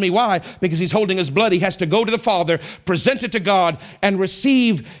 don't touch me. Why? Because he's holding his blood. He has to go to the Father, present it to God, and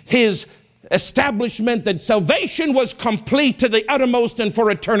receive his establishment that salvation was complete to the uttermost and for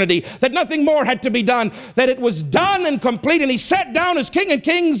eternity, that nothing more had to be done, that it was done and complete. And he sat down as King of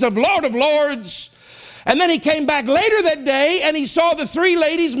Kings, of Lords. And then he came back later that day and he saw the three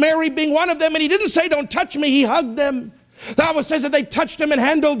ladies, Mary being one of them, and he didn't say, don't touch me. He hugged them. The Bible says that they touched him and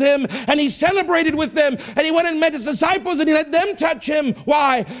handled him, and he celebrated with them, and he went and met his disciples and he let them touch him.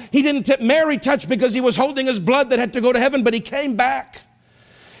 Why? He didn't Mary touch because he was holding his blood that had to go to heaven, but he came back.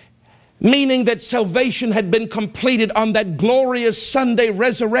 Meaning that salvation had been completed on that glorious Sunday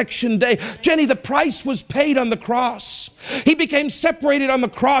resurrection day. Jenny, the price was paid on the cross. He became separated on the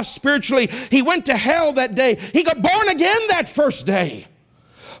cross spiritually. He went to hell that day. He got born again that first day.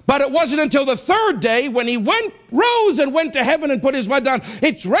 But it wasn't until the third day when he rose and went to heaven and put his blood down.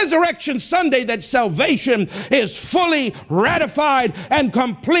 It's Resurrection Sunday that salvation is fully ratified and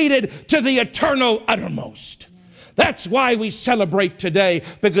completed to the eternal uttermost. That's why we celebrate today,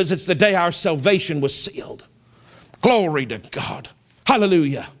 because it's the day our salvation was sealed. Glory to God.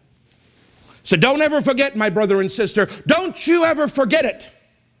 Hallelujah. So don't ever forget, my brother and sister, don't you ever forget it.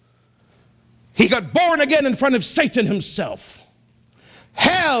 He got born again in front of Satan himself.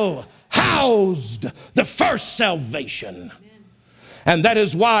 Hell housed the first salvation. And that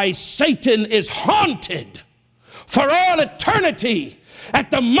is why Satan is haunted for all eternity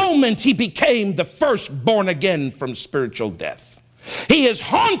at the moment he became the first born again from spiritual death. He is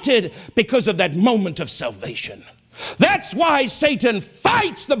haunted because of that moment of salvation. That's why Satan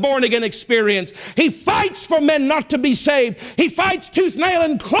fights the born again experience. He fights for men not to be saved. He fights tooth, nail,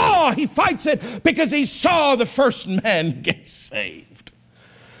 and claw. He fights it because he saw the first man get saved.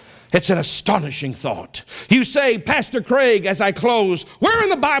 It's an astonishing thought. You say, Pastor Craig, as I close, where in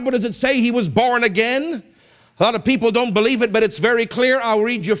the Bible does it say he was born again? A lot of people don't believe it, but it's very clear. I'll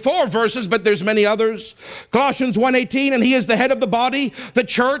read you 4 verses, but there's many others. Colossians 1:18, and he is the head of the body, the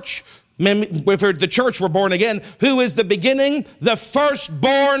church. We've heard the church were born again, who is the beginning, the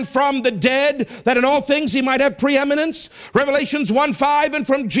firstborn from the dead, that in all things he might have preeminence. Revelations 1:5, and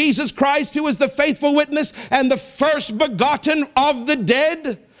from Jesus Christ, who is the faithful witness and the first begotten of the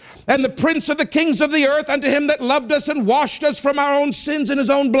dead, and the prince of the kings of the earth, unto him that loved us and washed us from our own sins in his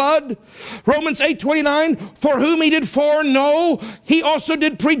own blood. Romans 8:29, for whom he did foreknow, he also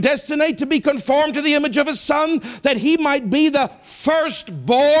did predestinate to be conformed to the image of his Son, that he might be the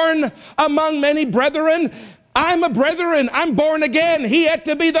firstborn among many brethren. I'm a brethren. I'm born again. He had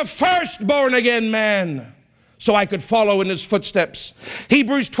to be the first born again man, so I could follow in his footsteps.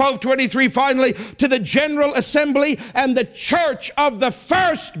 Hebrews 12:23, finally, to the general assembly and the church of the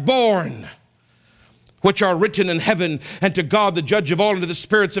firstborn, which are written in heaven, and to God the judge of all, and to the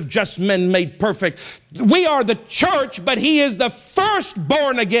spirits of just men made perfect. We are the church, but he is the first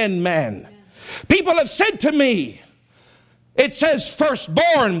born again man. People have said to me, It says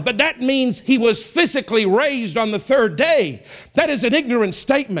firstborn, but that means he was physically raised on the third day. That is an ignorant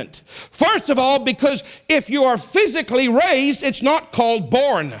statement. First of all, because if you are physically raised, it's not called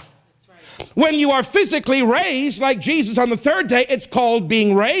born. When you are physically raised, like Jesus on the third day, it's called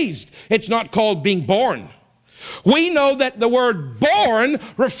being raised. It's not called being born. We know that the word born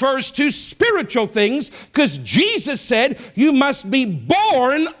refers to spiritual things because Jesus said you must be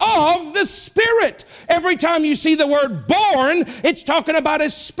born of the Spirit. Every time you see the word born, it's talking about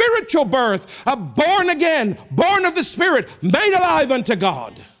a spiritual birth, a born again, born of the Spirit, made alive unto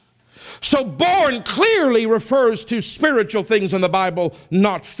God. So born clearly refers to spiritual things in the Bible,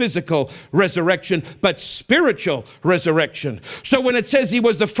 not physical resurrection, but spiritual resurrection. So when it says he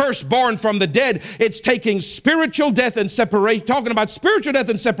was the firstborn from the dead, it's taking spiritual death and separation, talking about spiritual death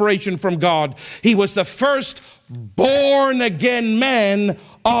and separation from God. He was the first born again man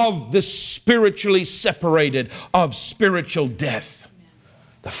of the spiritually separated, of spiritual death.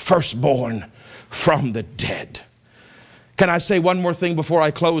 The firstborn from the dead. Can I say one more thing before I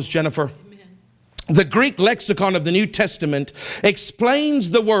close, Jennifer? Amen. The Greek lexicon of the New Testament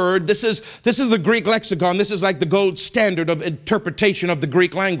explains the word. This is the Greek lexicon. This is like the gold standard of interpretation of the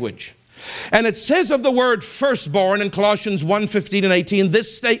Greek language. And it says of the word firstborn in Colossians 1:15 and 18,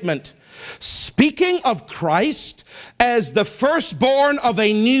 this statement, speaking of Christ as the firstborn of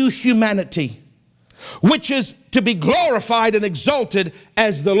a new humanity, which is to be glorified and exalted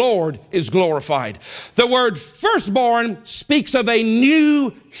as the Lord is glorified. The word firstborn speaks of a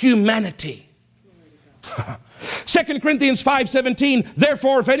new humanity. 2 Corinthians 5:17,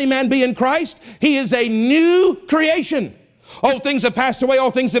 therefore if any man be in Christ, he is a new creation. Old things have passed away,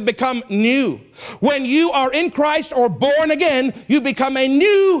 all things have become new. When you are in Christ or born again, you become a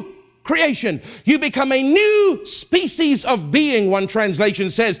new creation. You become a new species of being, one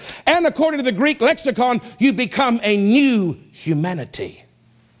translation says. And according to the Greek lexicon, you become a new humanity.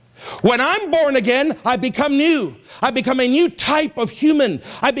 When I'm born again, I become new. I become a new type of human.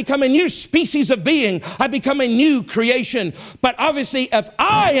 I become a new species of being. I become a new creation. But obviously, if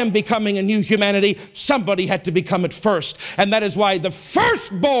I am becoming a new humanity, somebody had to become it first. And that is why the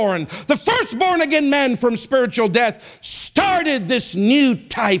firstborn again man from spiritual death started this new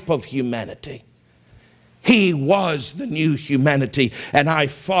type of humanity. He was the new humanity, and I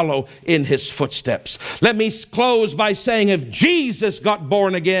follow in his footsteps. Let me close by saying, if Jesus got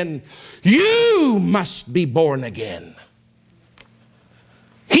born again, you must be born again.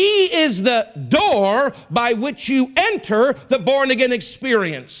 He is the door by which you enter the born again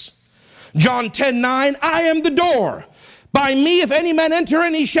experience. John 10:9, I am the door. By me, if any man enter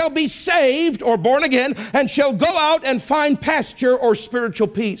in, he shall be saved or born again, and shall go out and find pasture or spiritual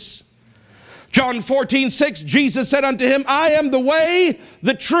peace. John 14:6, Jesus said unto him, I am the way,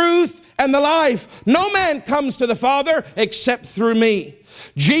 the truth, and the life. No man comes to the Father except through me.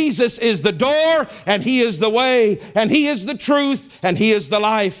 Jesus is the door, and he is the way, and he is the truth, and he is the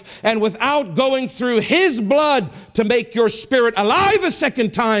life. And without going through his blood to make your spirit alive a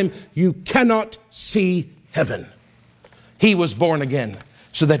second time, you cannot see heaven. He was born again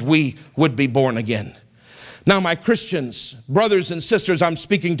so that we would be born again. Now, my Christians, brothers and sisters, I'm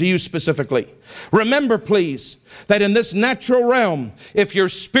speaking to you specifically. Remember, please, that in this natural realm, if you're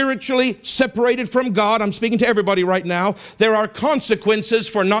spiritually separated from God, I'm speaking to everybody right now, there are consequences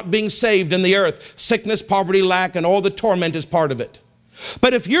for not being saved in the earth. Sickness, poverty, lack, and all the torment is part of it.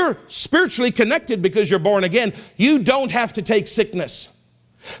 But if you're spiritually connected because you're born again, you don't have to take sickness.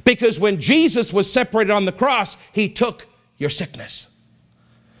 Because when Jesus was separated on the cross, he took your sickness.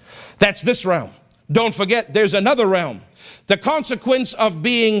 That's this realm. Don't forget, there's another realm. The consequence of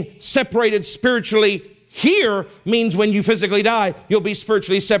being separated spiritually here means when you physically die, you'll be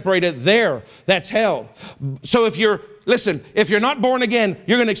spiritually separated there. That's hell. So if you're not born again,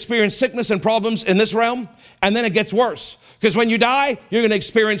 you're going to experience sickness and problems in this realm, and then it gets worse. Because when you die, you're going to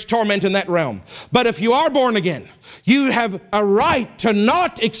experience torment in that realm. But if you are born again, you have a right to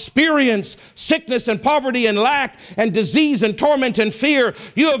not experience sickness and poverty and lack and disease and torment and fear.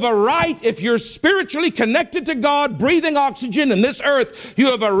 You have a right, if you're spiritually connected to God, breathing oxygen in this earth,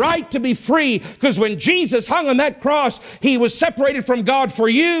 you have a right to be free. Because when Jesus hung on that cross, he was separated from God for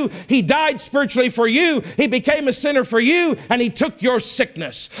you. He died spiritually for you. He became a sinner for you, and he took your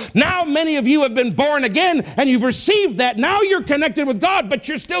sickness. Now many of you have been born again, and you've received that. Now you're connected with God, but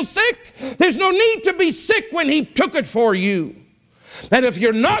you're still sick. There's no need to be sick when he took it for you. And if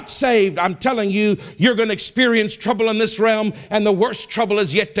you're not saved, I'm telling you, you're going to experience trouble in this realm, and the worst trouble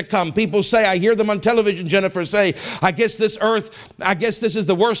is yet to come. People say, I hear them on television, Jennifer, say, I guess this is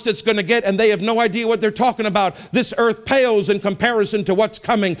the worst it's going to get, and they have no idea what they're talking about. This earth pales in comparison to what's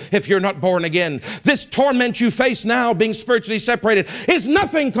coming if you're not born again. This torment you face now, being spiritually separated, is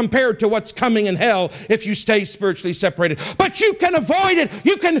nothing compared to what's coming in hell if you stay spiritually separated. But you can avoid it.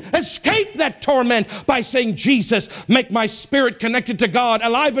 You can escape that torment by saying, Jesus, make my spirit connected to God,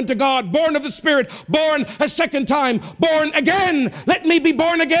 alive unto God, born of the Spirit, born a second time, born again. Let me be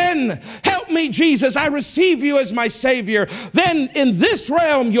born again. Help me, Jesus. I receive you as my Savior. Then in this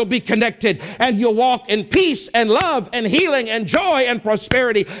realm, you'll be connected, and you'll walk in peace and love and healing and joy and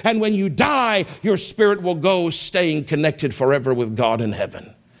prosperity. And when you die, your spirit will go staying connected forever with God in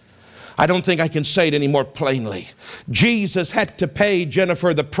heaven. I don't think I can say it any more plainly. Jesus had to pay,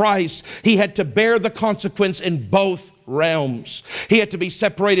 Jennifer, the price. He had to bear the consequence in both realms. He had to be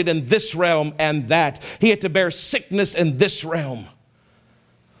separated in this realm and that. He had to bear sickness in this realm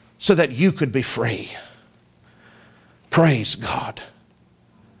so that you could be free. Praise God.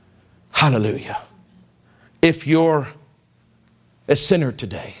 Hallelujah. If you're a sinner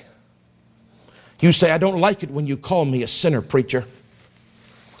today, you say, I don't like it when you call me a sinner, preacher.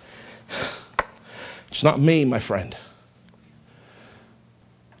 It's not me, my friend.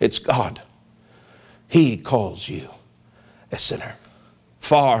 It's God. He calls you a sinner,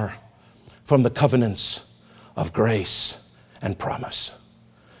 far from the covenants of grace and promise.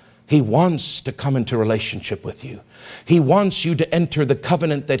 He wants to come into relationship with you. He wants you to enter the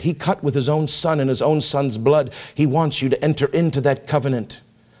covenant that He cut with His own Son and His own Son's blood. He wants you to enter into that covenant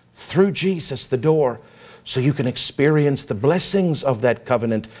through Jesus, the door, so you can experience the blessings of that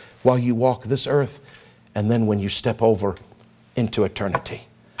covenant while you walk this earth, and then when you step over into eternity.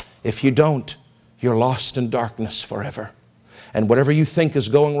 If you don't, you're lost in darkness forever. And whatever you think is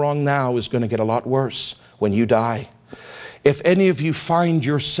going wrong now is going to get a lot worse when you die. If any of you find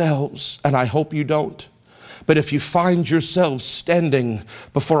yourselves, and I hope you don't, but if you find yourselves standing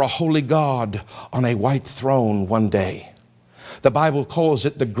before a holy God on a white throne one day, the Bible calls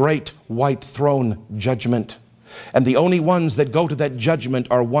it the great white throne judgment. And the only ones that go to that judgment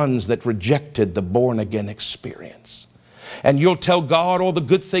are ones that rejected the born-again experience. And you'll tell God all the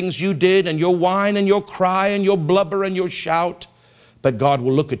good things you did, and you'll whine and you'll cry and you'll blubber and you'll shout. But God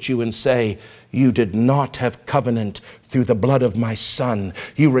will look at you and say, you did not have covenant through the blood of my Son.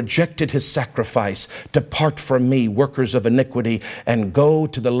 You rejected His sacrifice. Depart from me, workers of iniquity, and go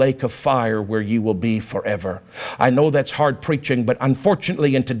to the lake of fire where you will be forever. I know that's hard preaching, but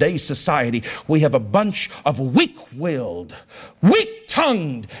unfortunately in today's society, we have a bunch of weak-willed,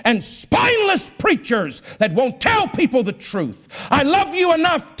 weak-tongued, and spineless preachers that won't tell people the truth. I love you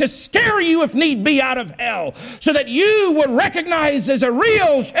enough to scare you if need be out of hell, so that you would recognize there's a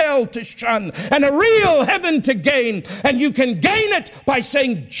real hell to shun and a real heaven to gain. And you can gain it by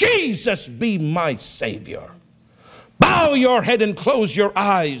saying, Jesus, be my Savior. Bow your head and close your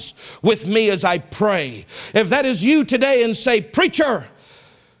eyes with me as I pray. If that is you today, and say, preacher,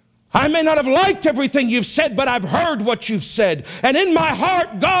 I may not have liked everything you've said, but I've heard what you've said. And in my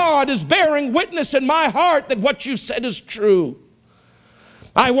heart, God is bearing witness in my heart that what you said is true.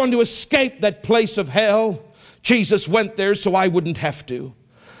 I want to escape that place of hell. Jesus went there so I wouldn't have to.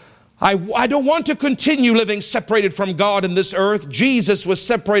 I don't want to continue living separated from God in this earth. Jesus was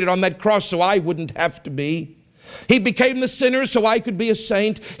separated on that cross so I wouldn't have to be. He became the sinner so I could be a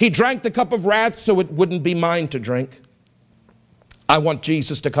saint. He drank the cup of wrath so it wouldn't be mine to drink. I want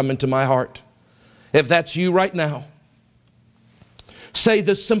Jesus to come into my heart. If that's you right now, say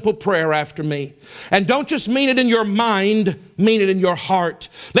this simple prayer after me. And don't just mean it in your mind, mean it in your heart.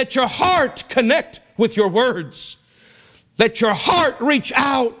 Let your heart connect with your words. Let your heart reach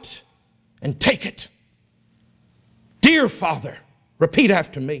out and take it. Dear Father, repeat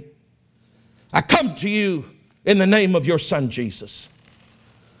after me. I come to you in the name of your Son, Jesus.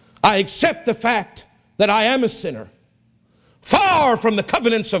 I accept the fact that I am a sinner, far from the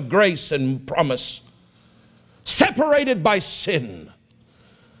covenants of grace and promise, separated by sin.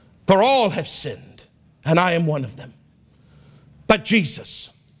 For all have sinned, and I am one of them. But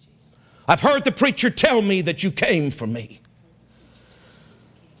Jesus, I've heard the preacher tell me that you came for me,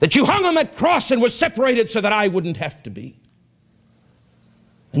 that you hung on that cross and was separated so that I wouldn't have to be.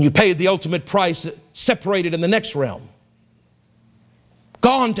 And you paid the ultimate price, separated in the next realm,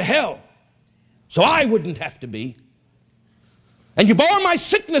 gone to hell so I wouldn't have to be. And you bore my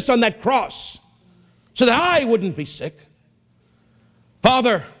sickness on that cross so that I wouldn't be sick.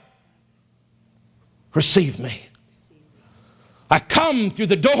 Father, receive me. I come through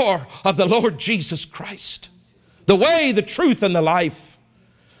the door of the Lord Jesus Christ, the way, the truth, and the life.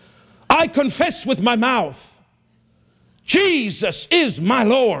 I confess with my mouth, Jesus is my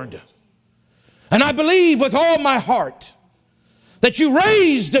Lord. And I believe with all my heart that you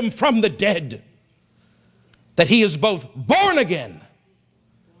raised him from the dead, that he is both born again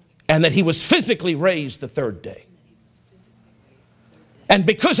and that he was physically raised the third day. And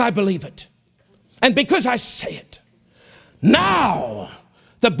because I believe it, and because I say it, now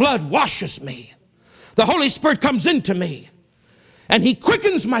the blood washes me. The Holy Spirit comes into me, and he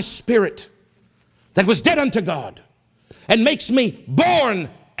quickens my spirit that was dead unto God and makes me born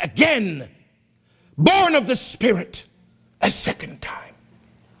again, born of the Spirit a second time.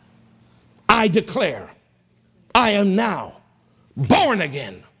 I declare I am now born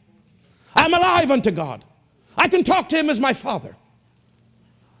again. I'm alive unto God. I can talk to him as my Father.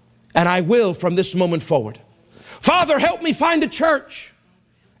 And I will from this moment forward. Father, help me find a church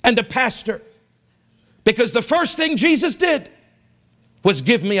and a pastor. Because the first thing Jesus did was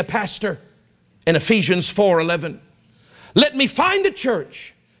give me a pastor in Ephesians 4:11. Let me find a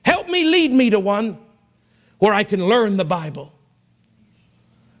church. Help me, lead me to one where I can learn the Bible.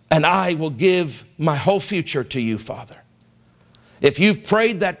 And I will give my whole future to you, Father. If you've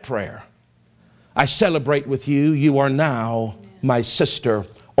prayed that prayer, I celebrate with you. You are now my sister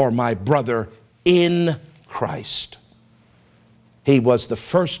or my brother in Christ. He was the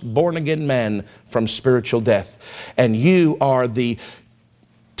first born-again man from spiritual death. And you are the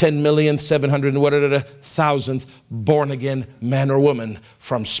 10,700,000th born-again man or woman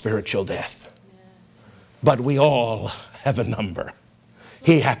from spiritual death. But we all have a number.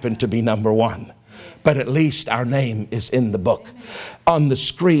 He happened to be number one. But at least our name is in the book. On the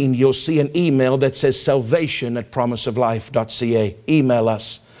screen, you'll see an email that says salvation@promiseoflife.ca. Email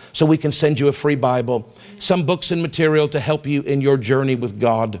us so we can send you a free Bible, some books and material to help you in your journey with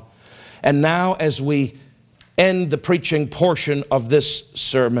God. And now, as we end the preaching portion of this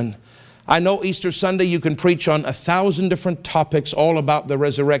sermon, I know Easter Sunday you can preach on 1,000 different topics all about the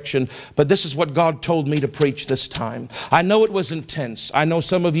resurrection, but this is what God told me to preach this time. I know it was intense. I know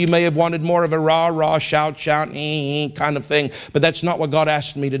some of you may have wanted more of a rah, shout, kind of thing, but that's not what God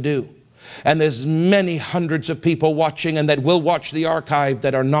asked me to do. And there's many hundreds of people watching and that will watch the archive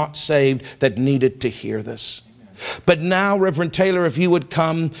that are not saved that needed to hear this. But now, Reverend Taylor, if you would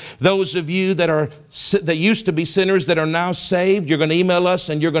come, those of you that used to be sinners that are now saved, you're going to email us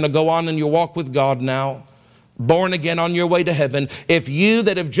and you're going to go on in your walk with God now, born again on your way to heaven. If you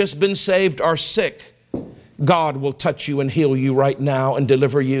that have just been saved are sick, God will touch you and heal you right now and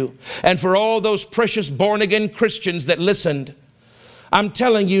deliver you. And for all those precious born again Christians that listened, I'm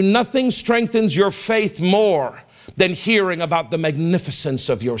telling you, nothing strengthens your faith more than hearing about the magnificence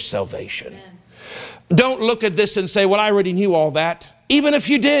of your salvation. Amen. Don't look at this and say, well, I already knew all that. Even if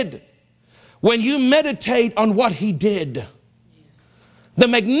you did, when you meditate on what he did, the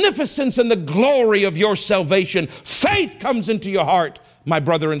magnificence and the glory of your salvation, faith comes into your heart, my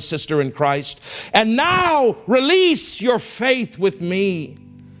brother and sister in Christ. And now release your faith with me,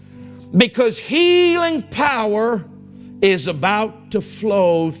 because healing power is about to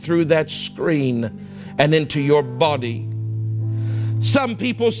flow through that screen and into your body. Some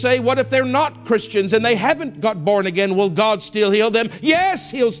people say, what if they're not Christians and they haven't got born again? Will God still heal them?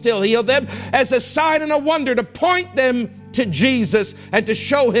 Yes, he'll still heal them as a sign and a wonder to point them to Jesus and to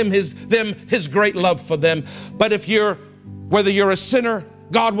show him his great love for them. But whether you're a sinner,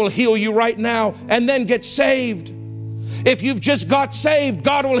 God will heal you right now and then get saved. If you've just got saved,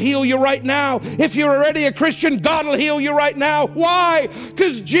 God will heal you right now. If you're already a Christian, God will heal you right now. Why?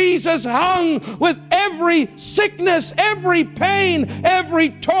 Because Jesus hung with every sickness, every pain, every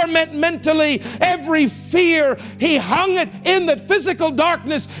torment mentally, every fear. He hung it in the physical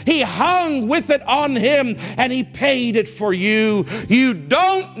darkness. He hung with it on him, and he paid it for you. You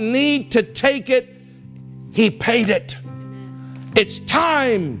don't need to take it. He paid it. It's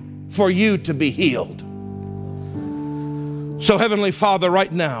time for you to be healed. So, Heavenly Father,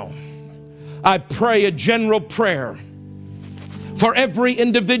 right now, I pray a general prayer for every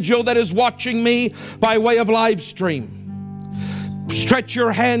individual that is watching me by way of live stream. Stretch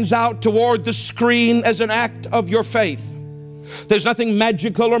your hands out toward the screen as an act of your faith. There's nothing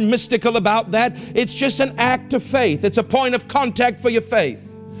magical or mystical about that. It's just an act of faith. It's a point of contact for your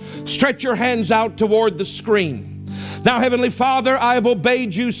faith. Stretch your hands out toward the screen. Now, Heavenly Father, I have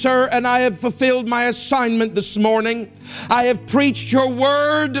obeyed you, sir, and I have fulfilled my assignment this morning. I have preached your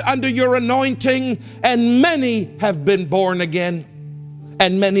word under your anointing, and many have been born again,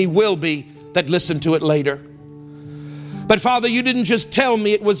 and many will be that listen to it later. But Father, you didn't just tell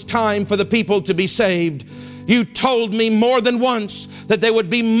me it was time for the people to be saved. You told me more than once that there would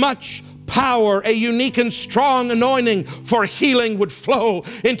be much power, a unique and strong anointing for healing would flow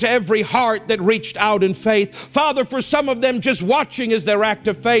into every heart that reached out in faith. Father, for some of them, just watching is their act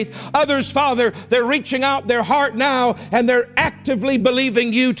of faith. Others, Father, they're reaching out their heart now and they're actively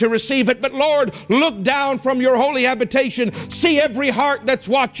believing you to receive it. But Lord, look down from your holy habitation. See every heart that's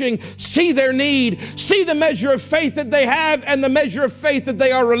watching. See their need. See the measure of faith that they have and the measure of faith that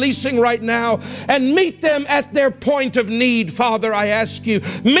they are releasing right now. And meet them at their point of need, Father, I ask you.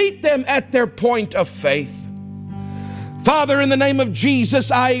 Meet them at their point of faith. Father, in the name of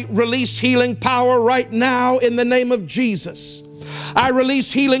Jesus, I release healing power right now in the name of Jesus. I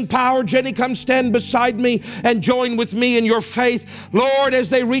release healing power. Jenny, come stand beside me and join with me in your faith. Lord, as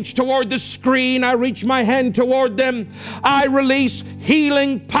they reach toward the screen, I reach my hand toward them. I release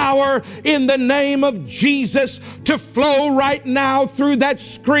healing power in the name of Jesus to flow right now through that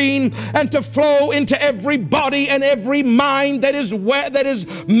screen and to flow into every body and every mind that is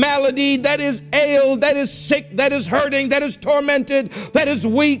maladied, that is ailed, that is sick, that is hurting, that is tormented, that is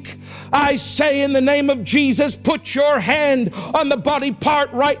weak. I say in the name of Jesus, put your hand on the body part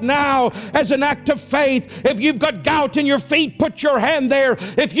right now as an act of faith. If you've got gout in your feet, put your hand there.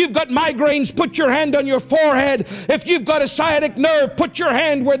 If you've got migraines, put your hand on your forehead. If you've got a sciatic nerve, put your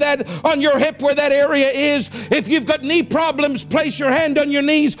hand on your hip where that area is. If you've got knee problems, place your hand on your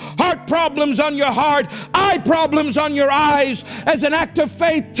knees. Heart problems on your heart. Eye problems on your eyes. As an act of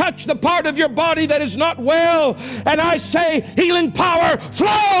faith, touch the part of your body that is not well. And I say, healing power,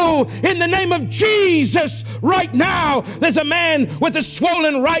 flow in the name of Jesus right now. There's a man with a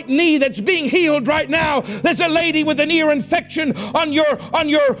swollen right knee that's being healed right now. There's a lady with an ear infection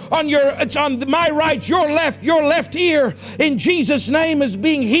it's on my right, your left ear in Jesus' name is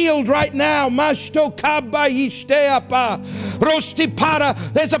being healed right now. There's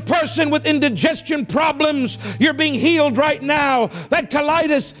a person with indigestion problems. You're being healed right now. That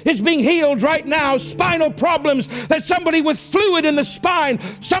colitis is being healed right now. Spinal problems. There's somebody with fluid in the spine.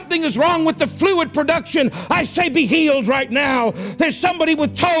 Something is wrong with the fluid production. I say be healed right now. There's somebody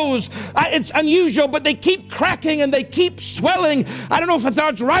with toes. It's unusual, but they keep cracking and they keep swelling. I don't know if it's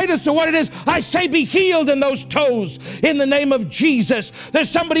arthritis or what it is. I say be healed in those toes in the name of Jesus. There's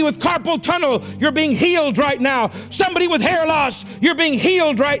somebody with carpal tunnel. You're being healed right now. Somebody with hair loss. You're being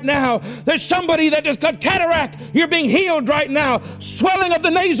healed right now. There's somebody that just got cataract. You're being healed right now. Swelling of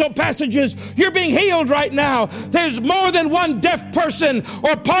the nasal passages. You're being healed right now. There's more than one deaf person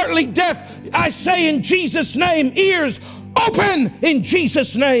or partly deaf. I say in Jesus' name, ears open in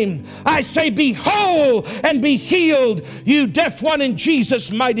Jesus' name. I say be whole and be healed, you deaf one, in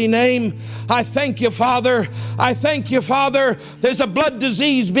Jesus' mighty name. I thank you, Father. I thank you, Father. There's a blood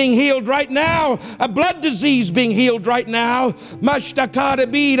disease being healed right now. A blood disease being healed right now. There's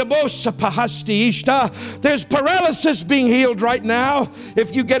paralysis being healed right now.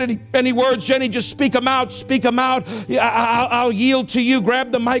 If you get any words, Jenny, just speak them out. Speak them out. I'll yield to you.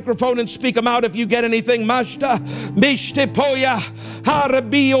 Grab the microphone and speak them out if you get anything.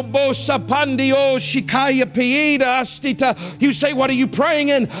 You say, what are you praying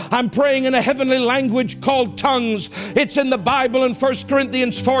in? I'm praying in a heavenly language called tongues. It's in the Bible in 1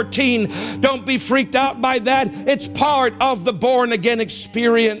 Corinthians 14. Don't be freaked out by that. It's part of the born again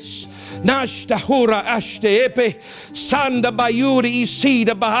experience. I see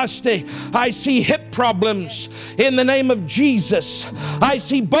hip problems in the name of Jesus. I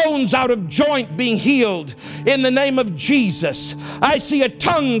see bones out of joint being healed in the name of Jesus. I see a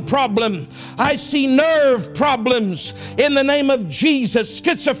tongue problem. I see nerve problems in the name of Jesus.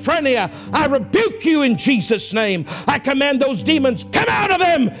 Schizophrenia, I rebuke you in Jesus' name. I command those demons, come out of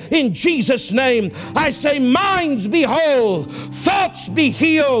them in Jesus' name. I say minds be whole, thoughts be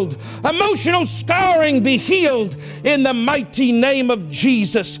healed, emotional scarring be healed in the mighty name of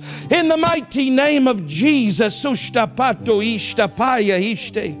Jesus. In the mighty name of Jesus. Sushtapato ishtapaya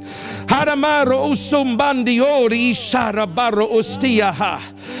ishte. Haramaro usumbandiori isarabaro ustiaha.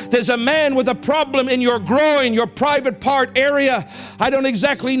 There's a man with a problem in your groin, your private part area. I don't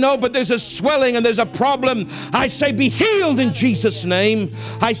exactly know, but there's a swelling and there's a problem. I say be healed in Jesus' name.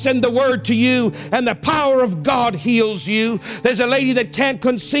 I send the word to you and the power of God heals you. There's a lady that can't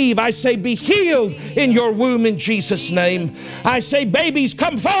conceive. I say be healed in your womb in Jesus' name. I say babies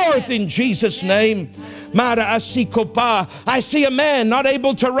come forth in Jesus' name. I see a man not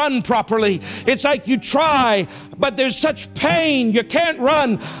able to run properly. It's like you try, but there's such pain you can't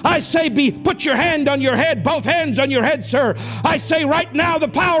run. I say put your hand on your head, both hands on your head, sir. I say right now the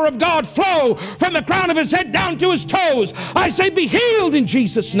power of God flow from the crown of his head down to his toes. I say be healed in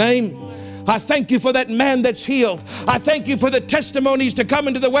Jesus' name. I thank you for that man that's healed. I thank you for the testimonies to come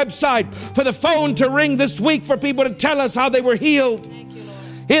into the website, for the phone to ring this week for people to tell us how they were healed.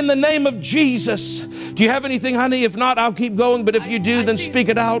 in the name of Jesus. Do you have anything, honey? If not, I'll keep going. But if you do, then speak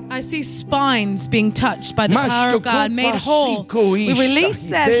it out. I see spines being touched by the power of God, made whole. We release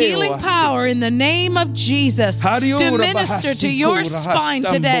that healing power in the name of Jesus to minister to your spine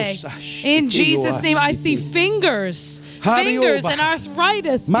today. In Jesus' name, I see fingers and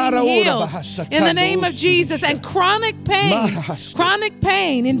arthritis being healed in the name of Jesus, and chronic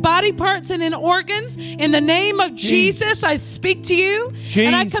pain in body parts and in organs. In the name of Jesus, I speak to you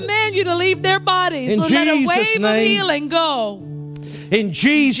and I command you to leave their bodies. Let a wave of healing go. In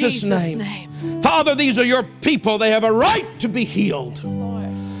Jesus' name. Father, these are your people. They have a right to be healed.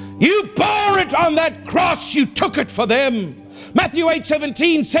 You bore it on that cross. You took it for them. Matthew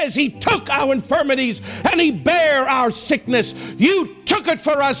 8:17 says he took our infirmities and he bare our sickness. You took it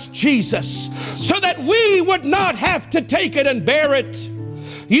for us, Jesus, so that we would not have to take it and bear it.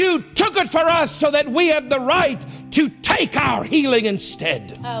 You took it for us so that we have the right to take our healing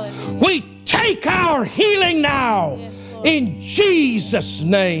instead. Hallelujah. We take our healing now. Yes, in Jesus'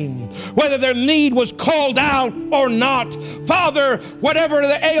 name, whether their need was called out or not. Father, whatever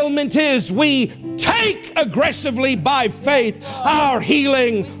the ailment is, we take aggressively by faith our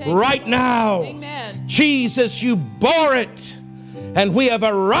healing right now. Amen. Jesus, you bore it, and we have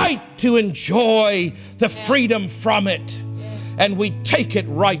a right to enjoy the freedom from it. And we take it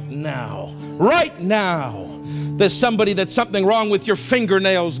right now. Right now. There's somebody that's something wrong with your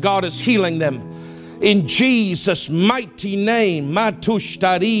fingernails. God is healing them. In Jesus' mighty name.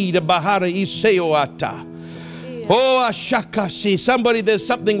 Matushtari de Bahara Iseoata. Oh, Ashakasi. Somebody, there's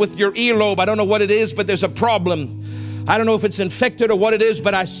something with your earlobe. I don't know what it is, but there's a problem. I don't know if it's infected or what it is,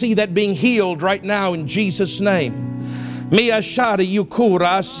 but I see that being healed right now in Jesus' name. Miyashari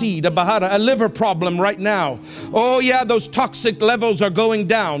Yukura Asida Bahara, a liver problem right now. Oh yeah, those toxic levels are going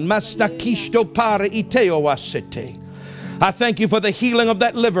down. Mastakishto para iteo wasite. I thank you for the healing of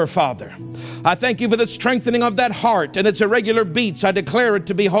that liver, Father. I thank you for the strengthening of that heart and its irregular beats. I declare it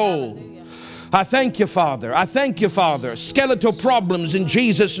to be whole. I thank you, Father. I thank you, Father. Skeletal problems in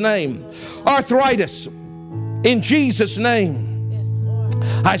Jesus' name. Arthritis in Jesus' name. Yes, Lord.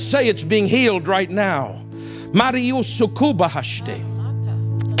 I say it's being healed right now.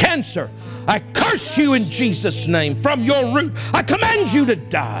 Cancer, I curse you in Jesus' name. From your root, I command you to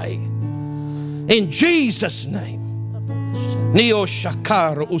die. In Jesus' name.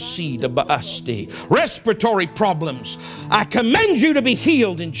 Respiratory problems, I command you to be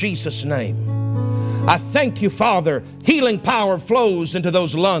healed in Jesus' name. I thank you, Father. Healing power flows into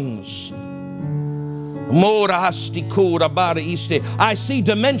those lungs. I see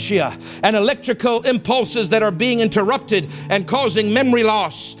dementia and electrical impulses that are being interrupted and causing memory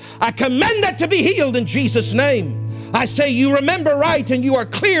loss. I command that to be healed in Jesus' name. I say you remember right and you are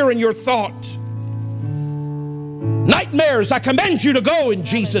clear in your thought. Nightmares, I command you to go in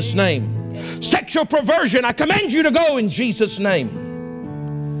Jesus' name. Sexual perversion, I command you to go in Jesus' name.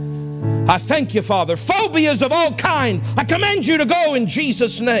 I thank you, Father. Phobias of all kind, I command you to go in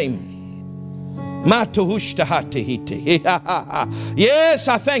Jesus' name. Yes,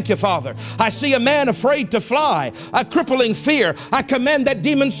 I thank you, Father. I see a man afraid to fly, a crippling fear. I command that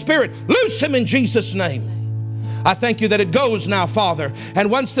demon spirit, loose him in Jesus' name. I thank you that it goes now, Father. And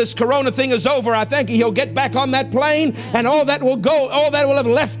once this corona thing is over, I thank you he'll get back on that plane and all that will go, all that will have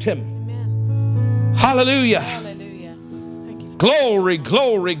left him. Amen. Hallelujah. Hallelujah. Thank you. Glory,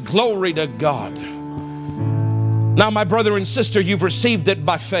 glory, glory to God. Now, my brother and sister, you've received it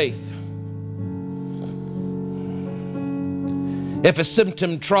by faith. If a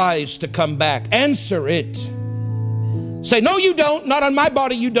symptom tries to come back, answer it. Say, no, you don't. Not on my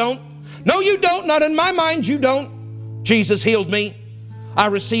body, you don't. No, you don't. Not in my mind, you don't. Jesus healed me. I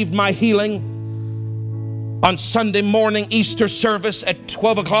received my healing. On Sunday morning, Easter service at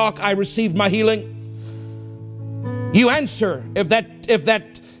 12 o'clock, I received my healing. You answer if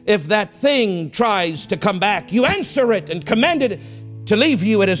that thing tries to come back. You answer it and command it to leave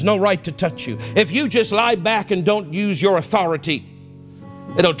you. It has no right to touch you. If you just lie back and don't use your authority,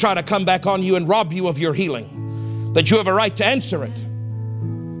 it'll try to come back on you and rob you of your healing. But you have a right to answer it.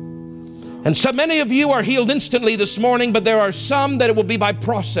 And so many of you are healed instantly this morning, but there are some that it will be by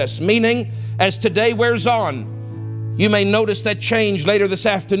process, meaning as today wears on, you may notice that change later this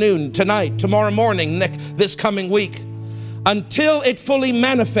afternoon, tonight, tomorrow morning, this coming week. Until it fully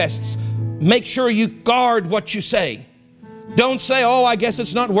manifests, make sure you guard what you say. Don't say, oh, I guess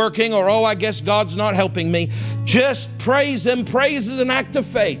it's not working, or oh, I guess God's not helping me. Just praise Him. Praise is an act of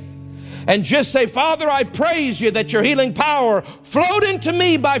faith. And just say, Father, I praise you that your healing power flowed into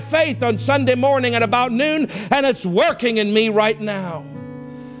me by faith on Sunday morning at about noon, and it's working in me right now.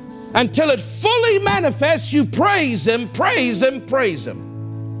 Until it fully manifests, you praise Him, praise Him, praise Him.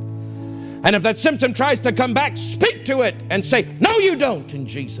 And if that symptom tries to come back, speak to it and say, no, you don't, in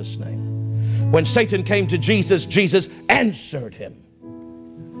Jesus' name. When Satan came to Jesus, Jesus answered him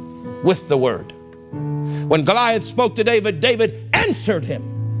with the word. When Goliath spoke to David, David answered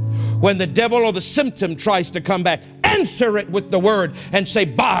him. When the devil or the symptom tries to come back, answer it with the word and say,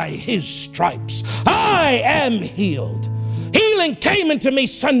 by his stripes, I am healed. Healing came into me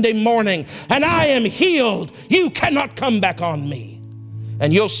Sunday morning, and I am healed. You cannot come back on me.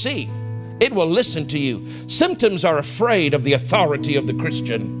 And you'll see, it will listen to you. Symptoms are afraid of the authority of the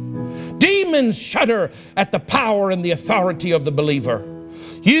Christian. Demons shudder at the power and the authority of the believer.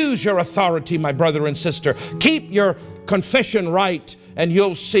 Use your authority, my brother and sister. Keep your confession right, and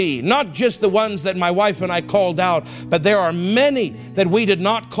you'll see. Not just the ones that my wife and I called out, but there are many that we did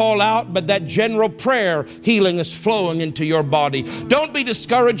not call out, but that general prayer healing is flowing into your body. Don't be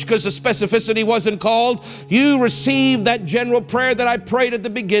discouraged because the specificity wasn't called. You receive that general prayer that I prayed at the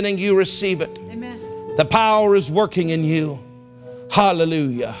beginning. You receive it. Amen. The power is working in you.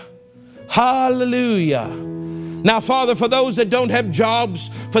 Hallelujah. Hallelujah. Now, Father, for those that don't have jobs,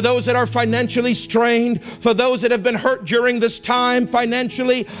 for those that are financially strained, for those that have been hurt during this time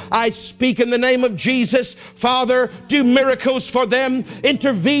financially, I speak in the name of Jesus. Father, do miracles for them.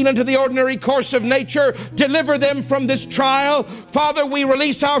 Intervene into the ordinary course of nature. Deliver them from this trial. Father, we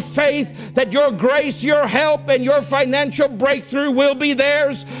release our faith that your grace, your help, and your financial breakthrough will be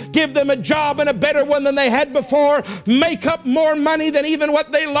theirs. Give them a job and a better one than they had before. Make up more money than even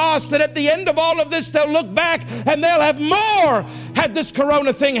what they lost. That at the end of all of this, they'll look back and they'll have more. Had this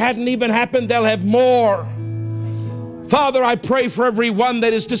corona thing hadn't even happened, they'll have more. Father, I pray for everyone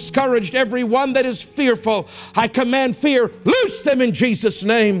that is discouraged, everyone that is fearful. I command fear, loose them in Jesus'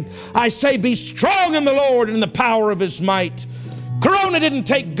 name. I say, be strong in the Lord and in the power of his might. Corona didn't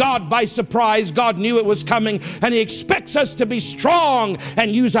take God by surprise. God knew it was coming, and he expects us to be strong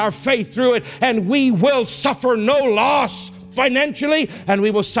and use our faith through it, and we will suffer no loss financially, and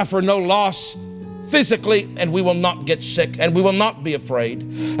we will suffer no loss physically, and we will not get sick, and we will not be afraid.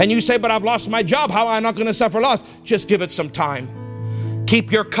 And you say, but I've lost my job. How am I not going to suffer loss? Just give it some time. Keep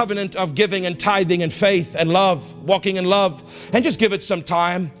your covenant of giving and tithing and faith and love, walking in love, and just give it some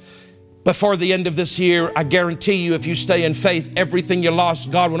time. Before the end of this year, I guarantee you, if you stay in faith, everything you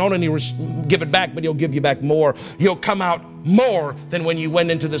lost, God will not only give it back, but he'll give you back more. You'll come out more than when you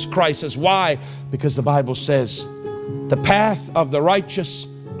went into this crisis. Why? Because the Bible says the path of the righteous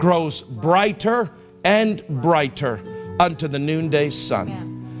grows brighter and brighter unto the noonday sun.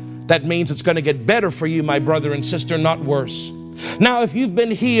 Yeah. That means it's going to get better for you, my brother and sister, not worse. Now, if you've been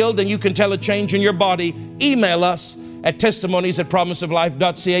healed and you can tell a change in your body, email us at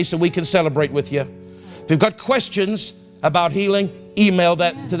testimonies@promiseoflife.ca so we can celebrate with you. If you've got questions about healing, email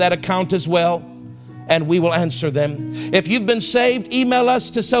that to that account as well, and we will answer them. If you've been saved, email us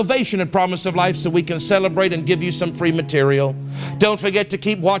to salvation@promiseoflife so we can celebrate and give you some free material. Don't forget to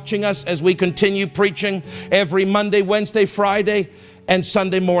keep watching us as we continue preaching every Monday, Wednesday, Friday, and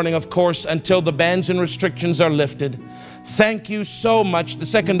Sunday morning, of course, until the bans and restrictions are lifted. Thank you so much. The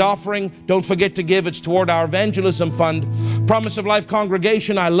second offering, don't forget to give. It's toward our evangelism fund. Promise of Life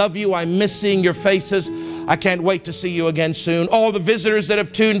congregation, I love you. I miss seeing your faces. I can't wait to see you again soon. All the visitors that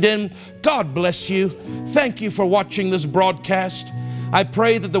have tuned in, God bless you. Thank you for watching this broadcast. I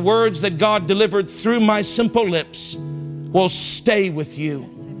pray that the words that God delivered through my simple lips will stay with you.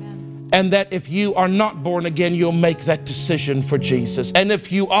 And that if you are not born again, you'll make that decision for Jesus. And if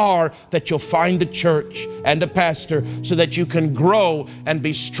you are, that you'll find a church and a pastor so that you can grow and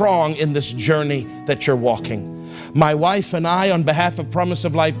be strong in this journey that you're walking. My wife and I, on behalf of Promise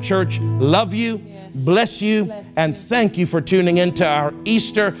of Life Church, love you, bless you, and thank you for tuning into our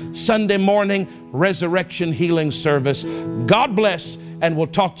Easter Sunday morning resurrection healing service. God bless, and we'll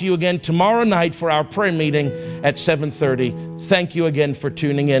talk to you again tomorrow night for our prayer meeting at 7:30. Thank you again for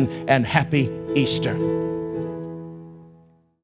tuning in, and happy Easter.